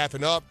they're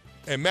staffing up.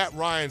 And Matt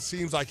Ryan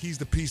seems like he's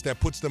the piece that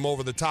puts them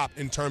over the top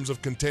in terms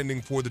of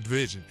contending for the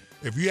division.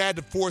 If you had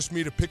to force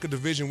me to pick a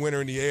division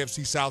winner in the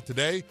AFC South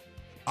today,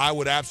 I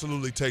would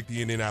absolutely take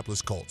the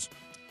Indianapolis Colts.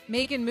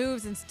 Making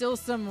moves and still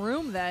some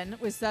room then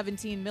with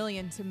 $17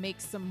 million to make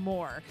some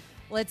more.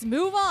 Let's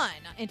move on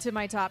into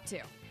my top 2.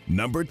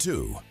 Number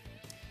 2.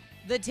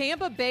 The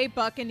Tampa Bay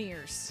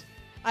Buccaneers.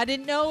 I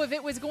didn't know if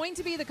it was going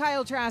to be the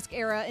Kyle Trask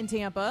era in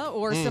Tampa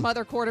or some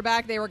other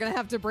quarterback they were going to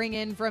have to bring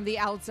in from the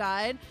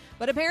outside.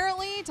 But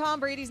apparently, Tom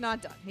Brady's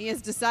not done. He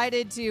has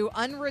decided to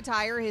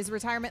unretire. His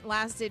retirement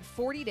lasted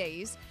 40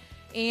 days.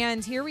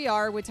 And here we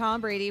are with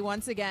Tom Brady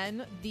once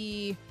again,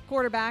 the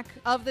quarterback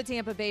of the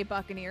Tampa Bay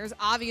Buccaneers.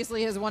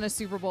 Obviously has won a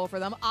Super Bowl for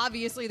them.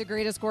 Obviously the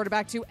greatest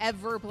quarterback to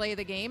ever play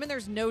the game. And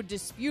there's no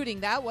disputing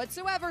that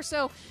whatsoever.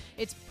 So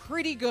it's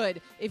pretty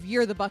good if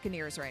you're the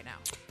Buccaneers right now.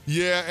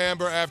 Yeah,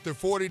 Amber, after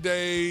 40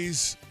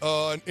 days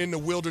in the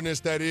wilderness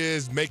that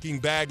is, making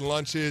bag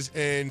lunches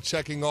and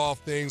checking off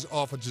things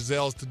off of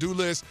Giselle's to-do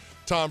list,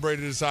 Tom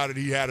Brady decided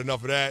he had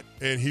enough of that,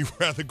 and he'd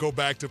rather go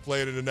back to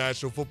playing in the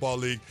National Football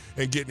League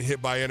and getting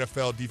hit by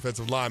NFL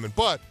defensive linemen.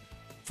 But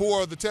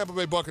for the Tampa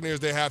Bay Buccaneers,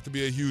 they have to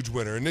be a huge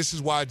winner. And this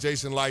is why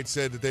Jason Light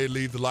said that they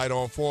leave the light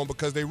on for him,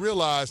 because they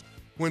realized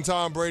when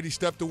Tom Brady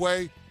stepped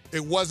away,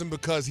 it wasn't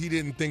because he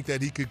didn't think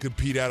that he could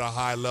compete at a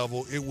high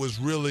level. It was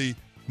really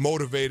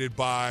motivated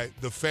by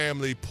the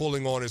family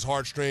pulling on his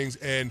heartstrings,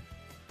 and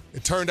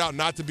it turned out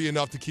not to be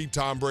enough to keep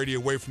Tom Brady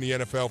away from the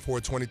NFL for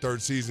a 23rd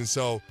season.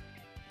 So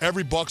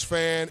every Bucs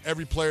fan,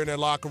 every player in that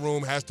locker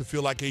room has to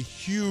feel like a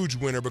huge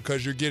winner,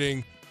 because you're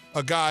getting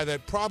a guy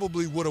that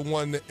probably would have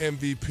won the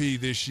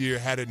MVP this year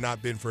had it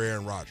not been for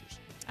Aaron Rodgers.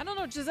 I don't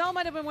know. Giselle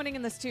might have been winning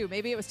in this too.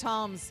 Maybe it was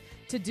Tom's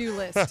to-do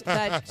list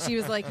that she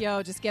was like,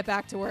 yo, just get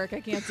back to work. I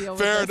can't deal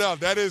with this. Fair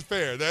enough. That is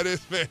fair.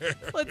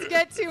 Let's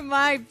get to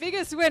my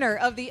biggest winner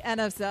of the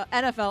NFL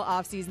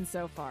offseason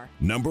so far.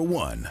 Number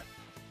 1.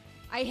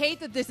 I hate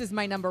that this is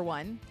my number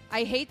 1.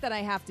 I hate that I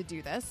have to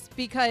do this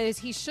because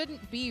he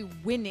shouldn't be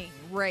winning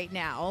right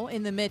now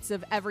in the midst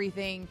of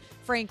everything,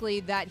 frankly,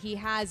 that he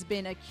has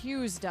been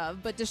accused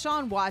of. But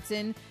Deshaun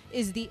Watson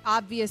is the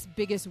obvious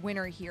biggest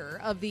winner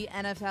here of the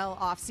NFL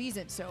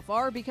offseason so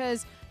far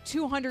because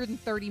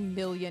 $230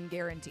 million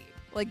guaranteed.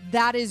 Like,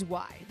 that is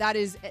why. That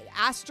is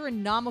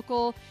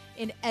astronomical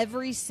in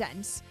every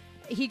sense.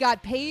 He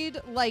got paid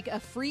like a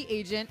free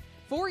agent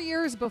 4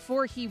 years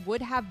before he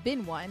would have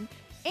been one,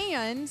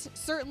 and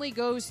certainly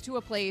goes to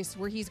a place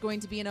where he's going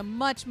to be in a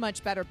much,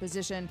 much better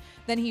position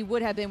than he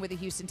would have been with the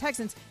Houston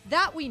Texans.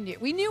 That we knew.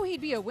 We knew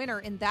he'd be a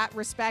winner in that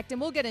respect, and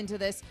we'll get into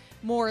this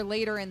more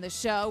later in the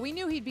show. We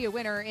knew he'd be a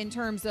winner in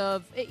terms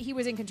of he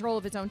was in control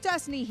of his own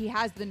destiny. He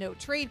has the no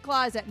trade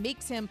clause that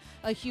makes him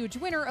a huge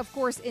winner, of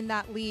course, in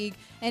that league,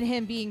 and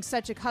him being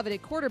such a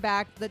coveted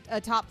quarterback, a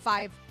top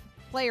 5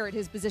 player at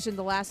his position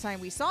the last time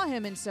we saw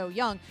him and so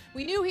young.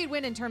 We knew he'd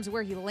win in terms of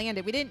where he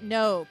landed. We didn't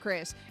know,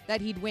 Chris,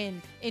 that he'd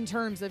win in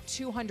terms of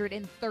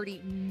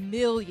 $230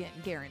 million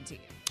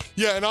guaranteed.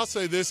 Yeah, and I'll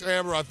say this,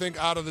 Amber, I think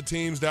out of the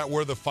teams that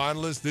were the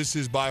finalists, this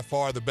is by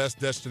far the best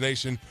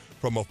destination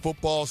from a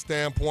football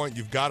standpoint.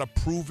 You've got a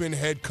proven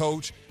head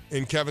coach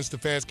in Kevin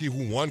Stefanski,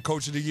 who won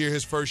Coach of the Year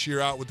his first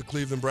year out with the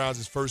Cleveland Browns,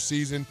 his first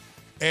season.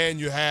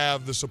 And you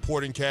have the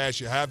supporting cast,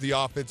 you have the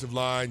offensive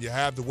line, you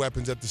have the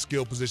weapons at the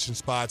skill position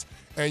spots,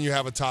 and you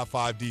have a top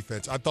 5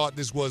 defense. I thought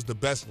this was the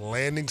best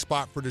landing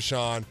spot for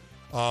Deshaun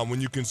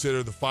when you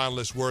consider the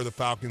finalists were the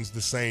Falcons,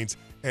 the Saints,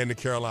 and the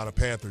Carolina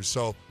Panthers.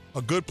 So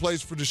a good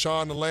place for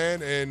Deshaun to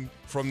land, and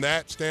from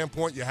that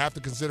standpoint, you have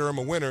to consider him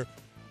a winner.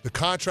 The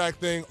contract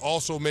thing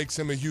also makes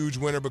him a huge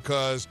winner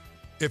because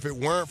if it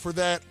weren't for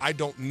that, I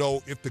don't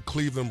know if the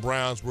Cleveland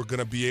Browns were going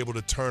to be able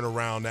to turn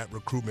around that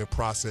recruitment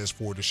process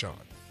for Deshaun.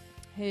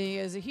 He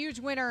is a huge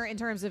winner in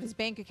terms of his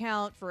bank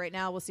account. For right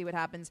now, we'll see what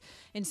happens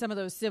in some of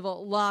those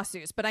civil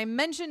lawsuits. But I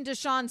mentioned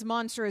Deshaun's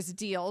monstrous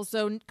deal.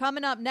 So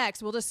coming up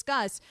next, we'll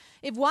discuss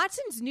if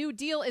Watson's new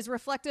deal is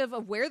reflective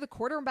of where the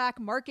quarterback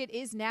market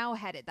is now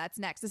headed. That's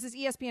next. This is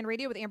ESPN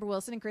Radio with Amber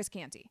Wilson and Chris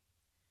Canty.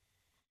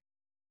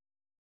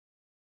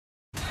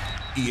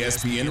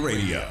 ESPN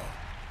Radio.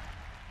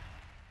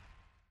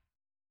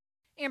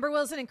 Amber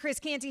Wilson and Chris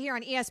Canty here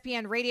on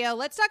ESPN Radio.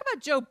 Let's talk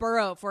about Joe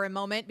Burrow for a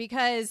moment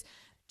because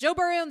Joe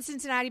Burrow and the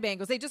Cincinnati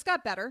Bengals, they just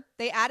got better.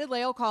 They added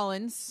La'el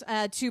Collins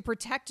to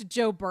protect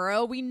Joe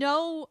Burrow. We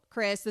know,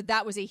 Chris,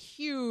 that was a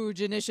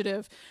huge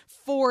initiative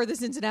for the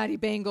Cincinnati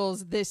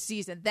Bengals this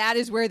season. That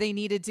is where they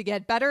needed to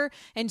get better,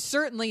 and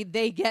certainly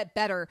they get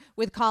better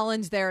with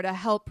Collins there to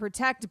help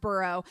protect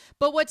Burrow.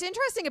 But what's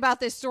interesting about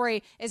this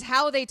story is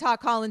how they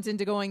talk Collins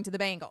into going to the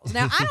Bengals.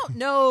 Now, I don't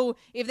know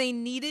if they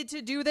needed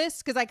to do this,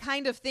 because I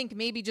kind of think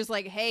maybe just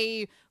like,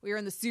 hey, we were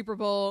in the Super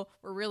Bowl.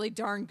 We're really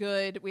darn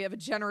good. We have a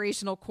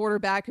generational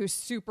quarterback who's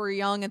super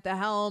young at the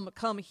helm.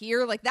 Come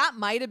here. Like, that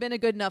might have been a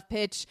good enough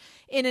pitch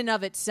in and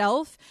of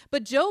itself.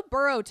 But Joe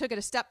Burrow took it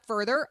a step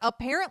further.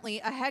 Apparently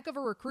a heck of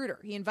a recruiter.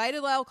 He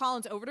invited La'el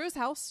Collins over to his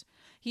house.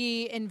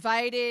 He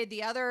invited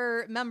the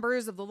other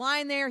members of the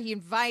line there. He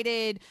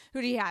invited,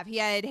 who did he have? He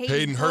had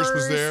Hayden Hurst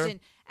was there.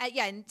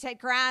 And Ted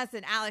Krass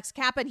and Alex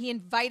Kappa. And he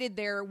invited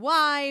their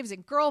wives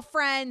and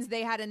girlfriends.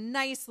 They had a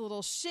nice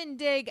little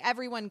shindig.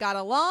 Everyone got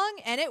along,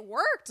 and it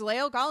worked.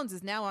 La'el Collins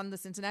is now on the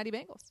Cincinnati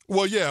Bengals.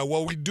 Well, yeah.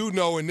 Well, we do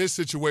know in this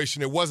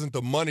situation it wasn't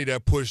the money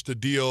that pushed the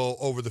deal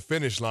over the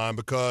finish line,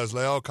 because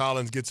La'el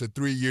Collins gets a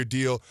 3-year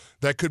deal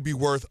that could be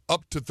worth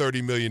up to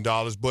 $30 million.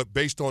 But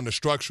based on the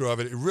structure of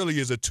it, it really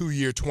is a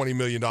 2-year, $20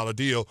 million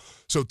deal.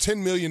 So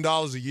 $10 million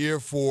a year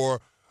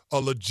for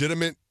a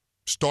legitimate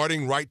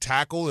starting right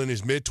tackle in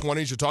his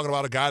mid-20s. You're talking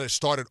about a guy that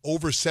started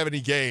over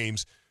 70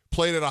 games,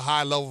 played at a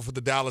high level for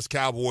the Dallas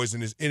Cowboys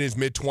in his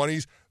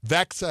mid-20s.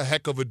 That's a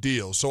heck of a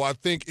deal. So I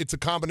think it's a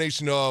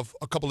combination of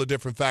a couple of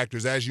different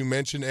factors. As you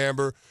mentioned,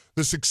 Amber,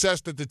 the success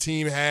that the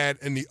team had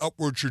and the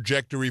upward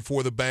trajectory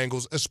for the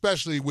Bengals,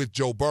 especially with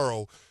Joe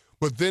Burrow,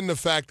 but then the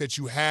fact that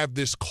you have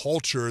this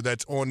culture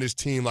that's on this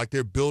team, like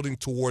they're building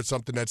towards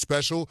something that's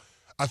special.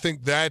 I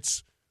think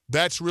that's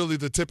really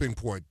the tipping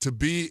point. To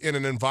be in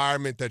an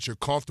environment that you're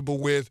comfortable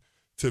with,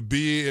 to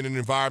be in an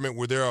environment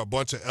where there are a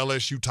bunch of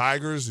LSU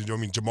Tigers. I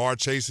mean, Jamar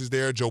Chase is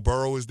there, Joe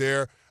Burrow is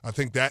there. I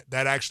think that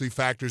actually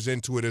factors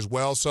into it as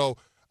well. So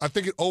I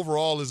think it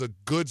overall is a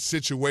good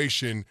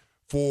situation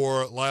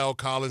for La'el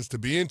Collins to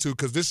be into,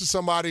 because this is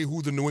somebody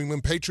who the New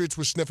England Patriots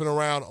were sniffing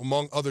around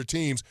among other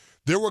teams.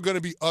 There were going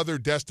to be other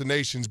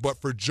destinations,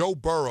 but for Joe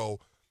Burrow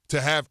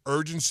to have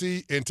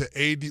urgency and to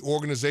aid the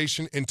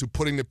organization into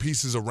putting the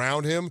pieces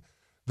around him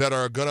that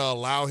are going to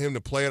allow him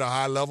to play at a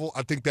high level,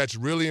 I think that's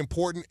really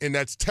important, and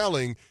that's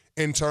telling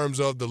in terms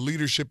of the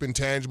leadership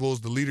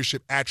intangibles, the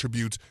leadership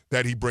attributes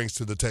that he brings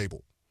to the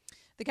table.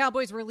 The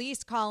Cowboys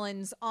released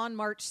Collins on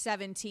March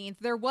 17th.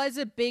 There was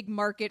a big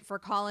market for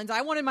Collins.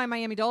 I wanted my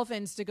Miami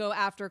Dolphins to go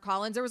after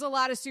Collins. There was a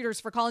lot of suitors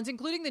for Collins,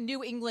 including the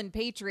New England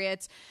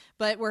Patriots,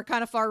 but we're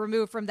kind of far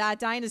removed from that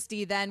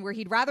dynasty then, where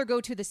he'd rather go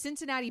to the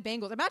Cincinnati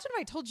Bengals. Imagine if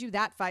I told you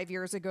that 5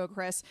 years ago,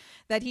 Chris,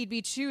 that he'd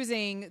be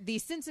choosing the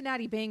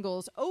Cincinnati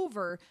Bengals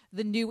over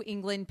the New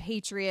England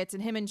Patriots,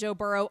 and him and Joe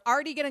Burrow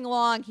already getting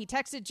along. He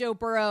texted Joe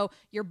Burrow,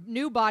 your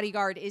new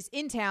bodyguard is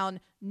in town.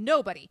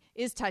 Nobody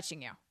is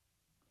touching you.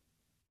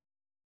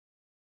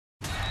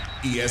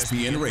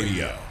 ESPN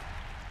Radio.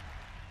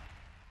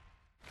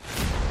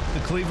 The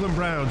Cleveland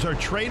Browns are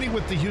trading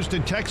with the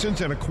Houston Texans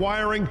and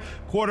acquiring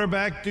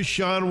quarterback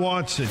Deshaun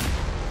Watson.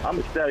 I'm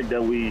ecstatic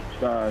that we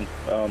signed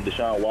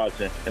Deshaun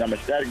Watson, and I'm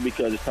ecstatic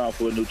because it's time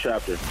for a new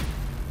chapter.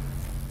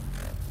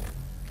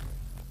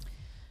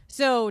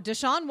 So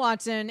Deshaun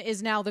Watson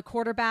is now the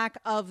quarterback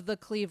of the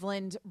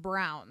Cleveland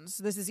Browns.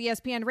 This is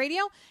ESPN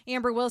Radio.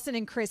 Amber Wilson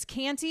and Chris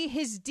Canty.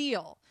 His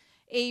deal,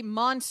 a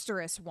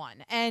monstrous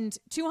one, and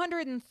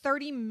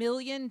 $230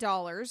 million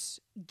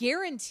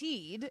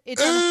guaranteed.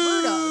 It's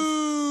unheard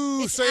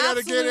of. It's say that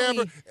again,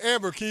 Amber.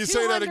 Amber, can you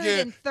say that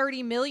again?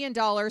 $230 million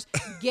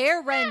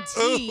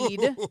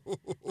guaranteed.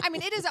 I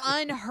mean, it is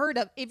unheard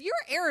of. If you're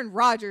Aaron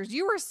Rodgers,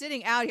 you are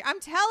sitting out here. I'm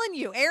telling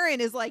you,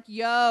 Aaron is like,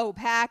 yo,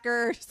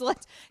 Packers,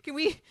 can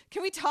we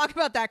talk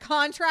about that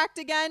contract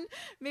again?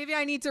 Maybe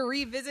I need to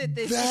revisit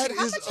this. That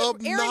is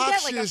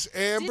obnoxious,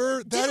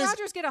 Amber. Did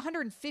Rodgers get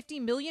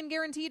 $150 million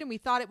guaranteed, and we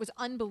thought it was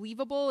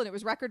unbelievable and it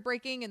was record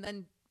breaking, and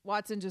then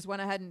Watson just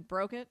went ahead and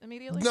broke it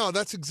immediately? No,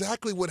 that's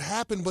exactly what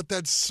happened, but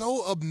that's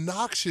so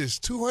obnoxious.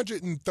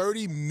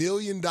 $230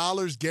 million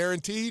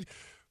guaranteed.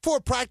 For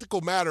a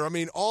practical matter, I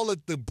mean, all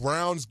that the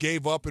Browns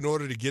gave up in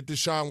order to get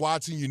Deshaun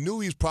Watson, you knew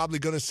he's probably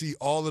going to see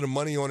all of the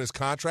money on his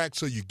contract,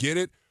 so you get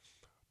it.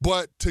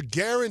 But to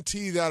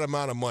guarantee that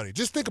amount of money,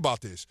 just think about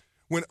this.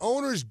 When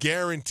owners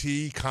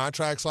guarantee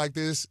contracts like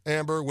this,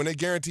 Amber, when they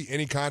guarantee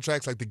any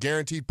contracts, like the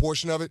guaranteed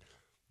portion of it,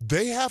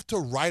 they have to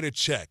write a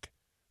check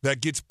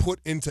that gets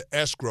put into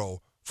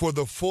escrow for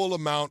the full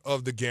amount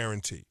of the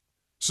guarantee.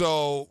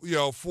 So,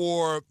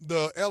 for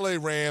the L.A.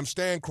 Rams,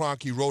 Stan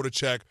Kroenke wrote a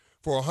check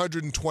for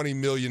 $120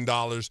 million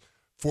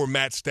for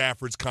Matt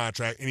Stafford's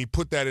contract, and he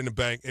put that in the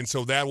bank, and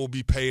so that will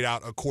be paid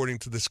out according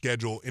to the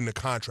schedule in the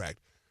contract.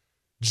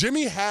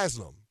 Jimmy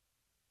Haslam,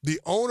 the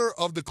owner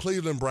of the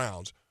Cleveland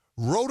Browns,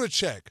 wrote a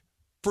check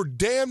for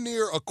damn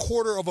near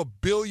 $250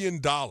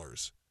 million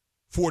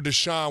for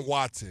Deshaun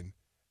Watson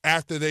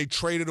after they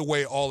traded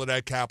away all of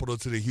that capital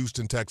to the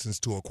Houston Texans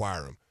to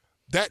acquire him.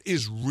 That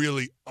is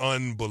really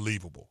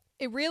unbelievable.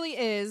 It really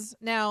is.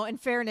 Now, in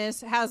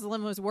fairness,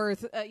 Haslam was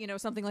worth,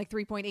 something like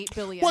 $3.8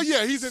 billion. Well,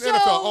 yeah, he's an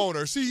NFL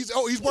owner. See,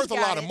 he's worth a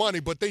lot of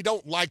money, but they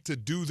don't like to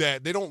do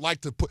that. They don't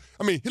like to put.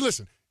 I mean,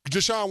 listen,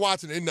 Deshaun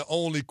Watson isn't the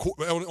only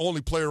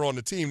player on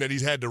the team that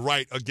he's had to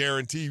write a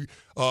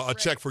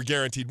check for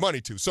guaranteed money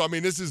to. So, I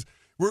mean,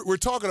 we're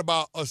talking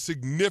about a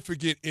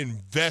significant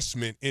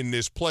investment in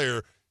this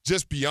player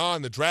just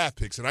beyond the draft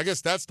picks, and I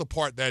guess that's the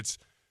part that's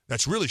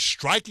really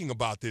striking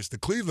about this. The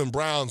Cleveland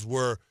Browns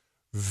were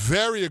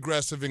very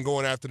aggressive in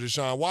going after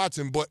Deshaun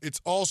Watson, but it's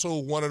also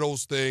one of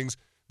those things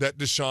that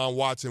Deshaun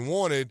Watson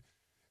wanted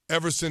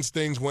ever since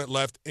things went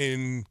left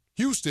in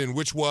Houston,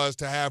 which was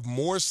to have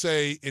more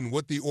say in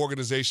what the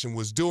organization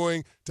was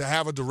doing, to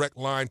have a direct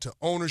line to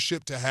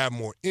ownership, to have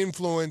more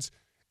influence.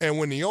 And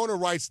when the owner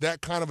writes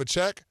that kind of a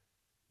check,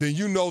 then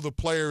you know the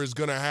player is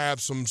going to have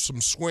some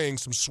swing,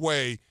 some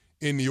sway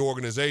in the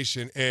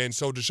organization. And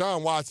so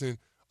Deshaun Watson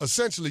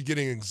essentially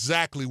getting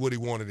exactly what he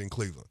wanted in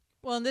Cleveland.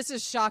 Well, and this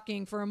is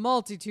shocking for a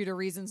multitude of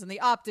reasons, and the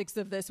optics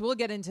of this, we'll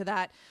get into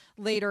that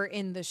later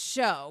in the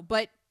show.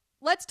 But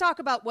let's talk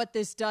about what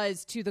this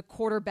does to the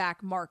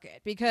quarterback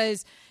market,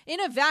 because in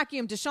a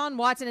vacuum, Deshaun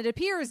Watson, it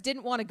appears,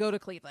 didn't want to go to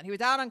Cleveland. He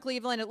was out on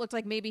Cleveland. It looked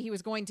like maybe he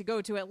was going to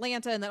go to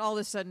Atlanta, and then all of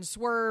a sudden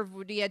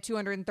swerved. He had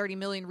 230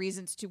 million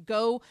reasons to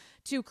go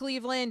to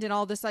Cleveland, and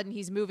all of a sudden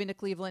he's moving to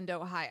Cleveland,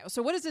 Ohio.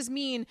 So what does this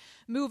mean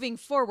moving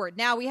forward?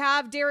 Now, we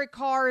have Derek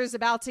Carr is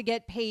about to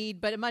get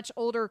paid, but a much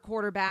older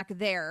quarterback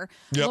there.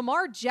 Yep.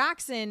 Lamar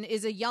Jackson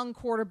is a young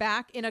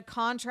quarterback in a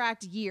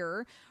contract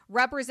year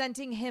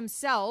representing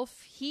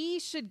himself. He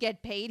should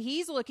get paid.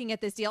 He's looking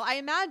at this deal. I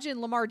imagine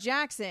Lamar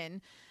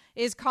Jackson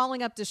is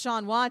calling up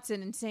Deshaun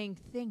Watson and saying,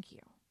 thank you.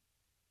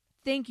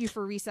 Thank you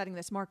for resetting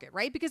this market,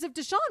 right? Because if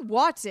Deshaun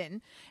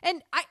Watson,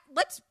 and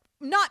let's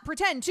not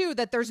pretend, too,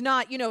 that there's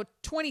not,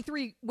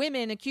 23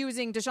 women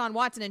accusing Deshaun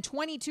Watson and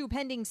 22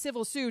 pending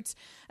civil suits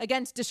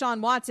against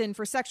Deshaun Watson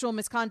for sexual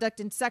misconduct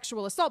and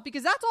sexual assault,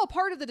 because that's all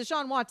part of the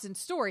Deshaun Watson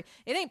story.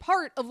 It ain't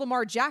part of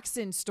Lamar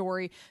Jackson's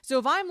story. So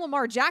if I'm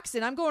Lamar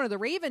Jackson, I'm going to the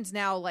Ravens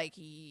now like,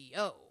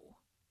 yo.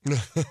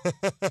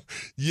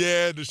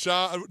 Yeah,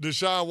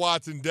 Deshaun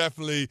Watson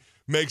definitely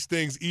makes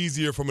things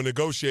easier from a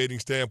negotiating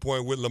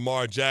standpoint with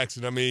Lamar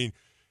Jackson. I mean,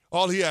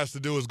 all he has to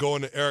do is go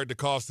into Eric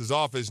DeCosta's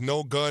office,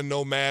 no gun,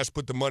 no mask,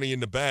 put the money in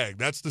the bag.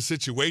 That's the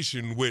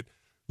situation with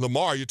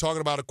Lamar. You're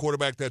talking about a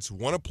quarterback that's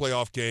won a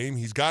playoff game.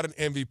 He's got an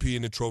MVP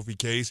in the trophy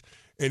case,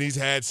 and he's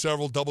had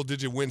several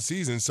double-digit win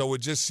seasons. So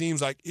it just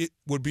seems like it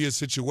would be a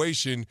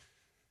situation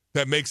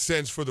that makes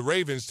sense for the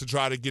Ravens to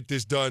try to get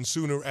this done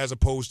sooner as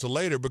opposed to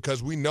later,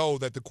 because we know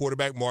that the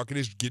quarterback market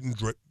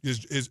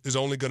is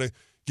only going to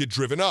get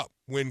driven up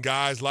when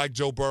guys like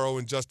Joe Burrow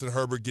and Justin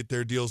Herbert get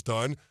their deals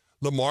done.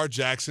 Lamar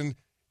Jackson,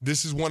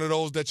 this is one of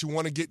those that you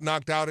want to get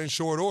knocked out in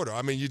short order.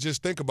 I mean, you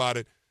just think about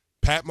it.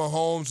 Pat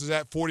Mahomes is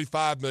at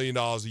 $45 million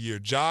a year.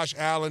 Josh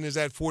Allen is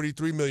at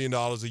 $43 million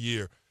a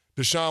year.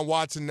 Deshaun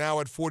Watson now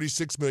at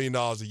 $46 million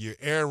a year.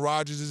 Aaron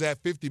Rodgers is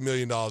at $50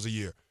 million a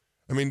year.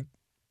 I mean,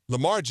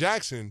 Lamar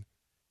Jackson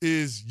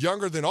is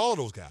younger than all of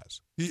those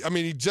guys.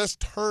 He just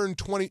turned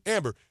 20.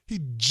 Amber, he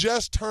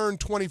just turned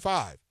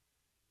 25.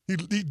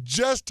 He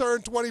just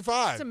turned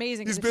 25. It's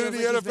amazing. He's been in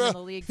the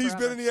NFL. He's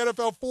been in the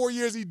NFL 4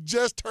 years. He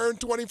just turned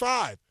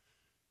 25.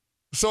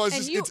 So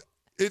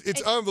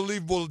it's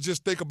unbelievable to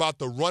just think about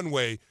the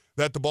runway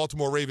that the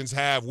Baltimore Ravens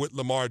have with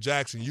Lamar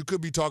Jackson. You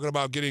could be talking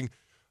about getting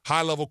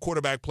high-level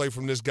quarterback play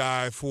from this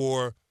guy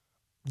for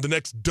the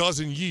next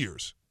dozen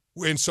years.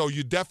 And so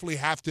you definitely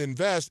have to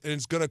invest, and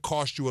it's going to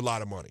cost you a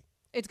lot of money.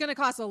 It's going to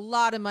cost a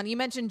lot of money. You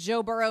mentioned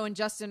Joe Burrow and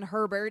Justin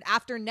Herbert.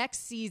 After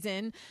next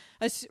season,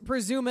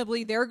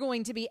 presumably they're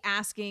going to be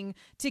asking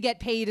to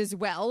get paid as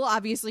well.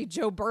 Obviously,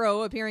 Joe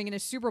Burrow appearing in a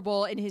Super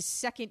Bowl in his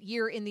second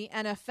year in the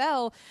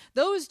NFL.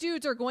 Those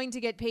dudes are going to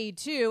get paid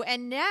too.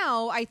 And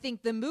now I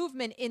think the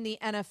movement in the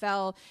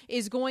NFL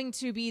is going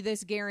to be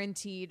this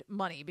guaranteed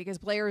money, because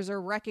players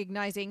are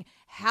recognizing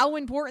how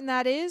important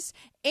that is,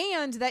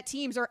 and that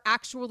teams are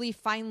actually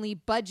finally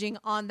budging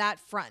on that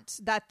front,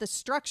 that the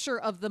structure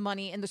of the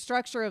money and the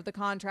structure of the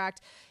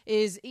contract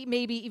is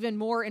maybe even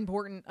more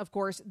important, of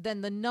course,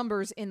 than the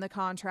numbers in the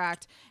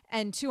contract.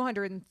 And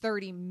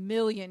 $230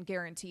 million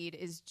guaranteed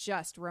is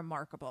just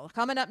remarkable.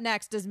 Coming up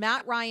next, does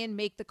Matt Ryan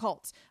make the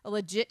Colts a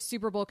legit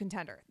Super Bowl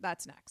contender?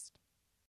 That's next.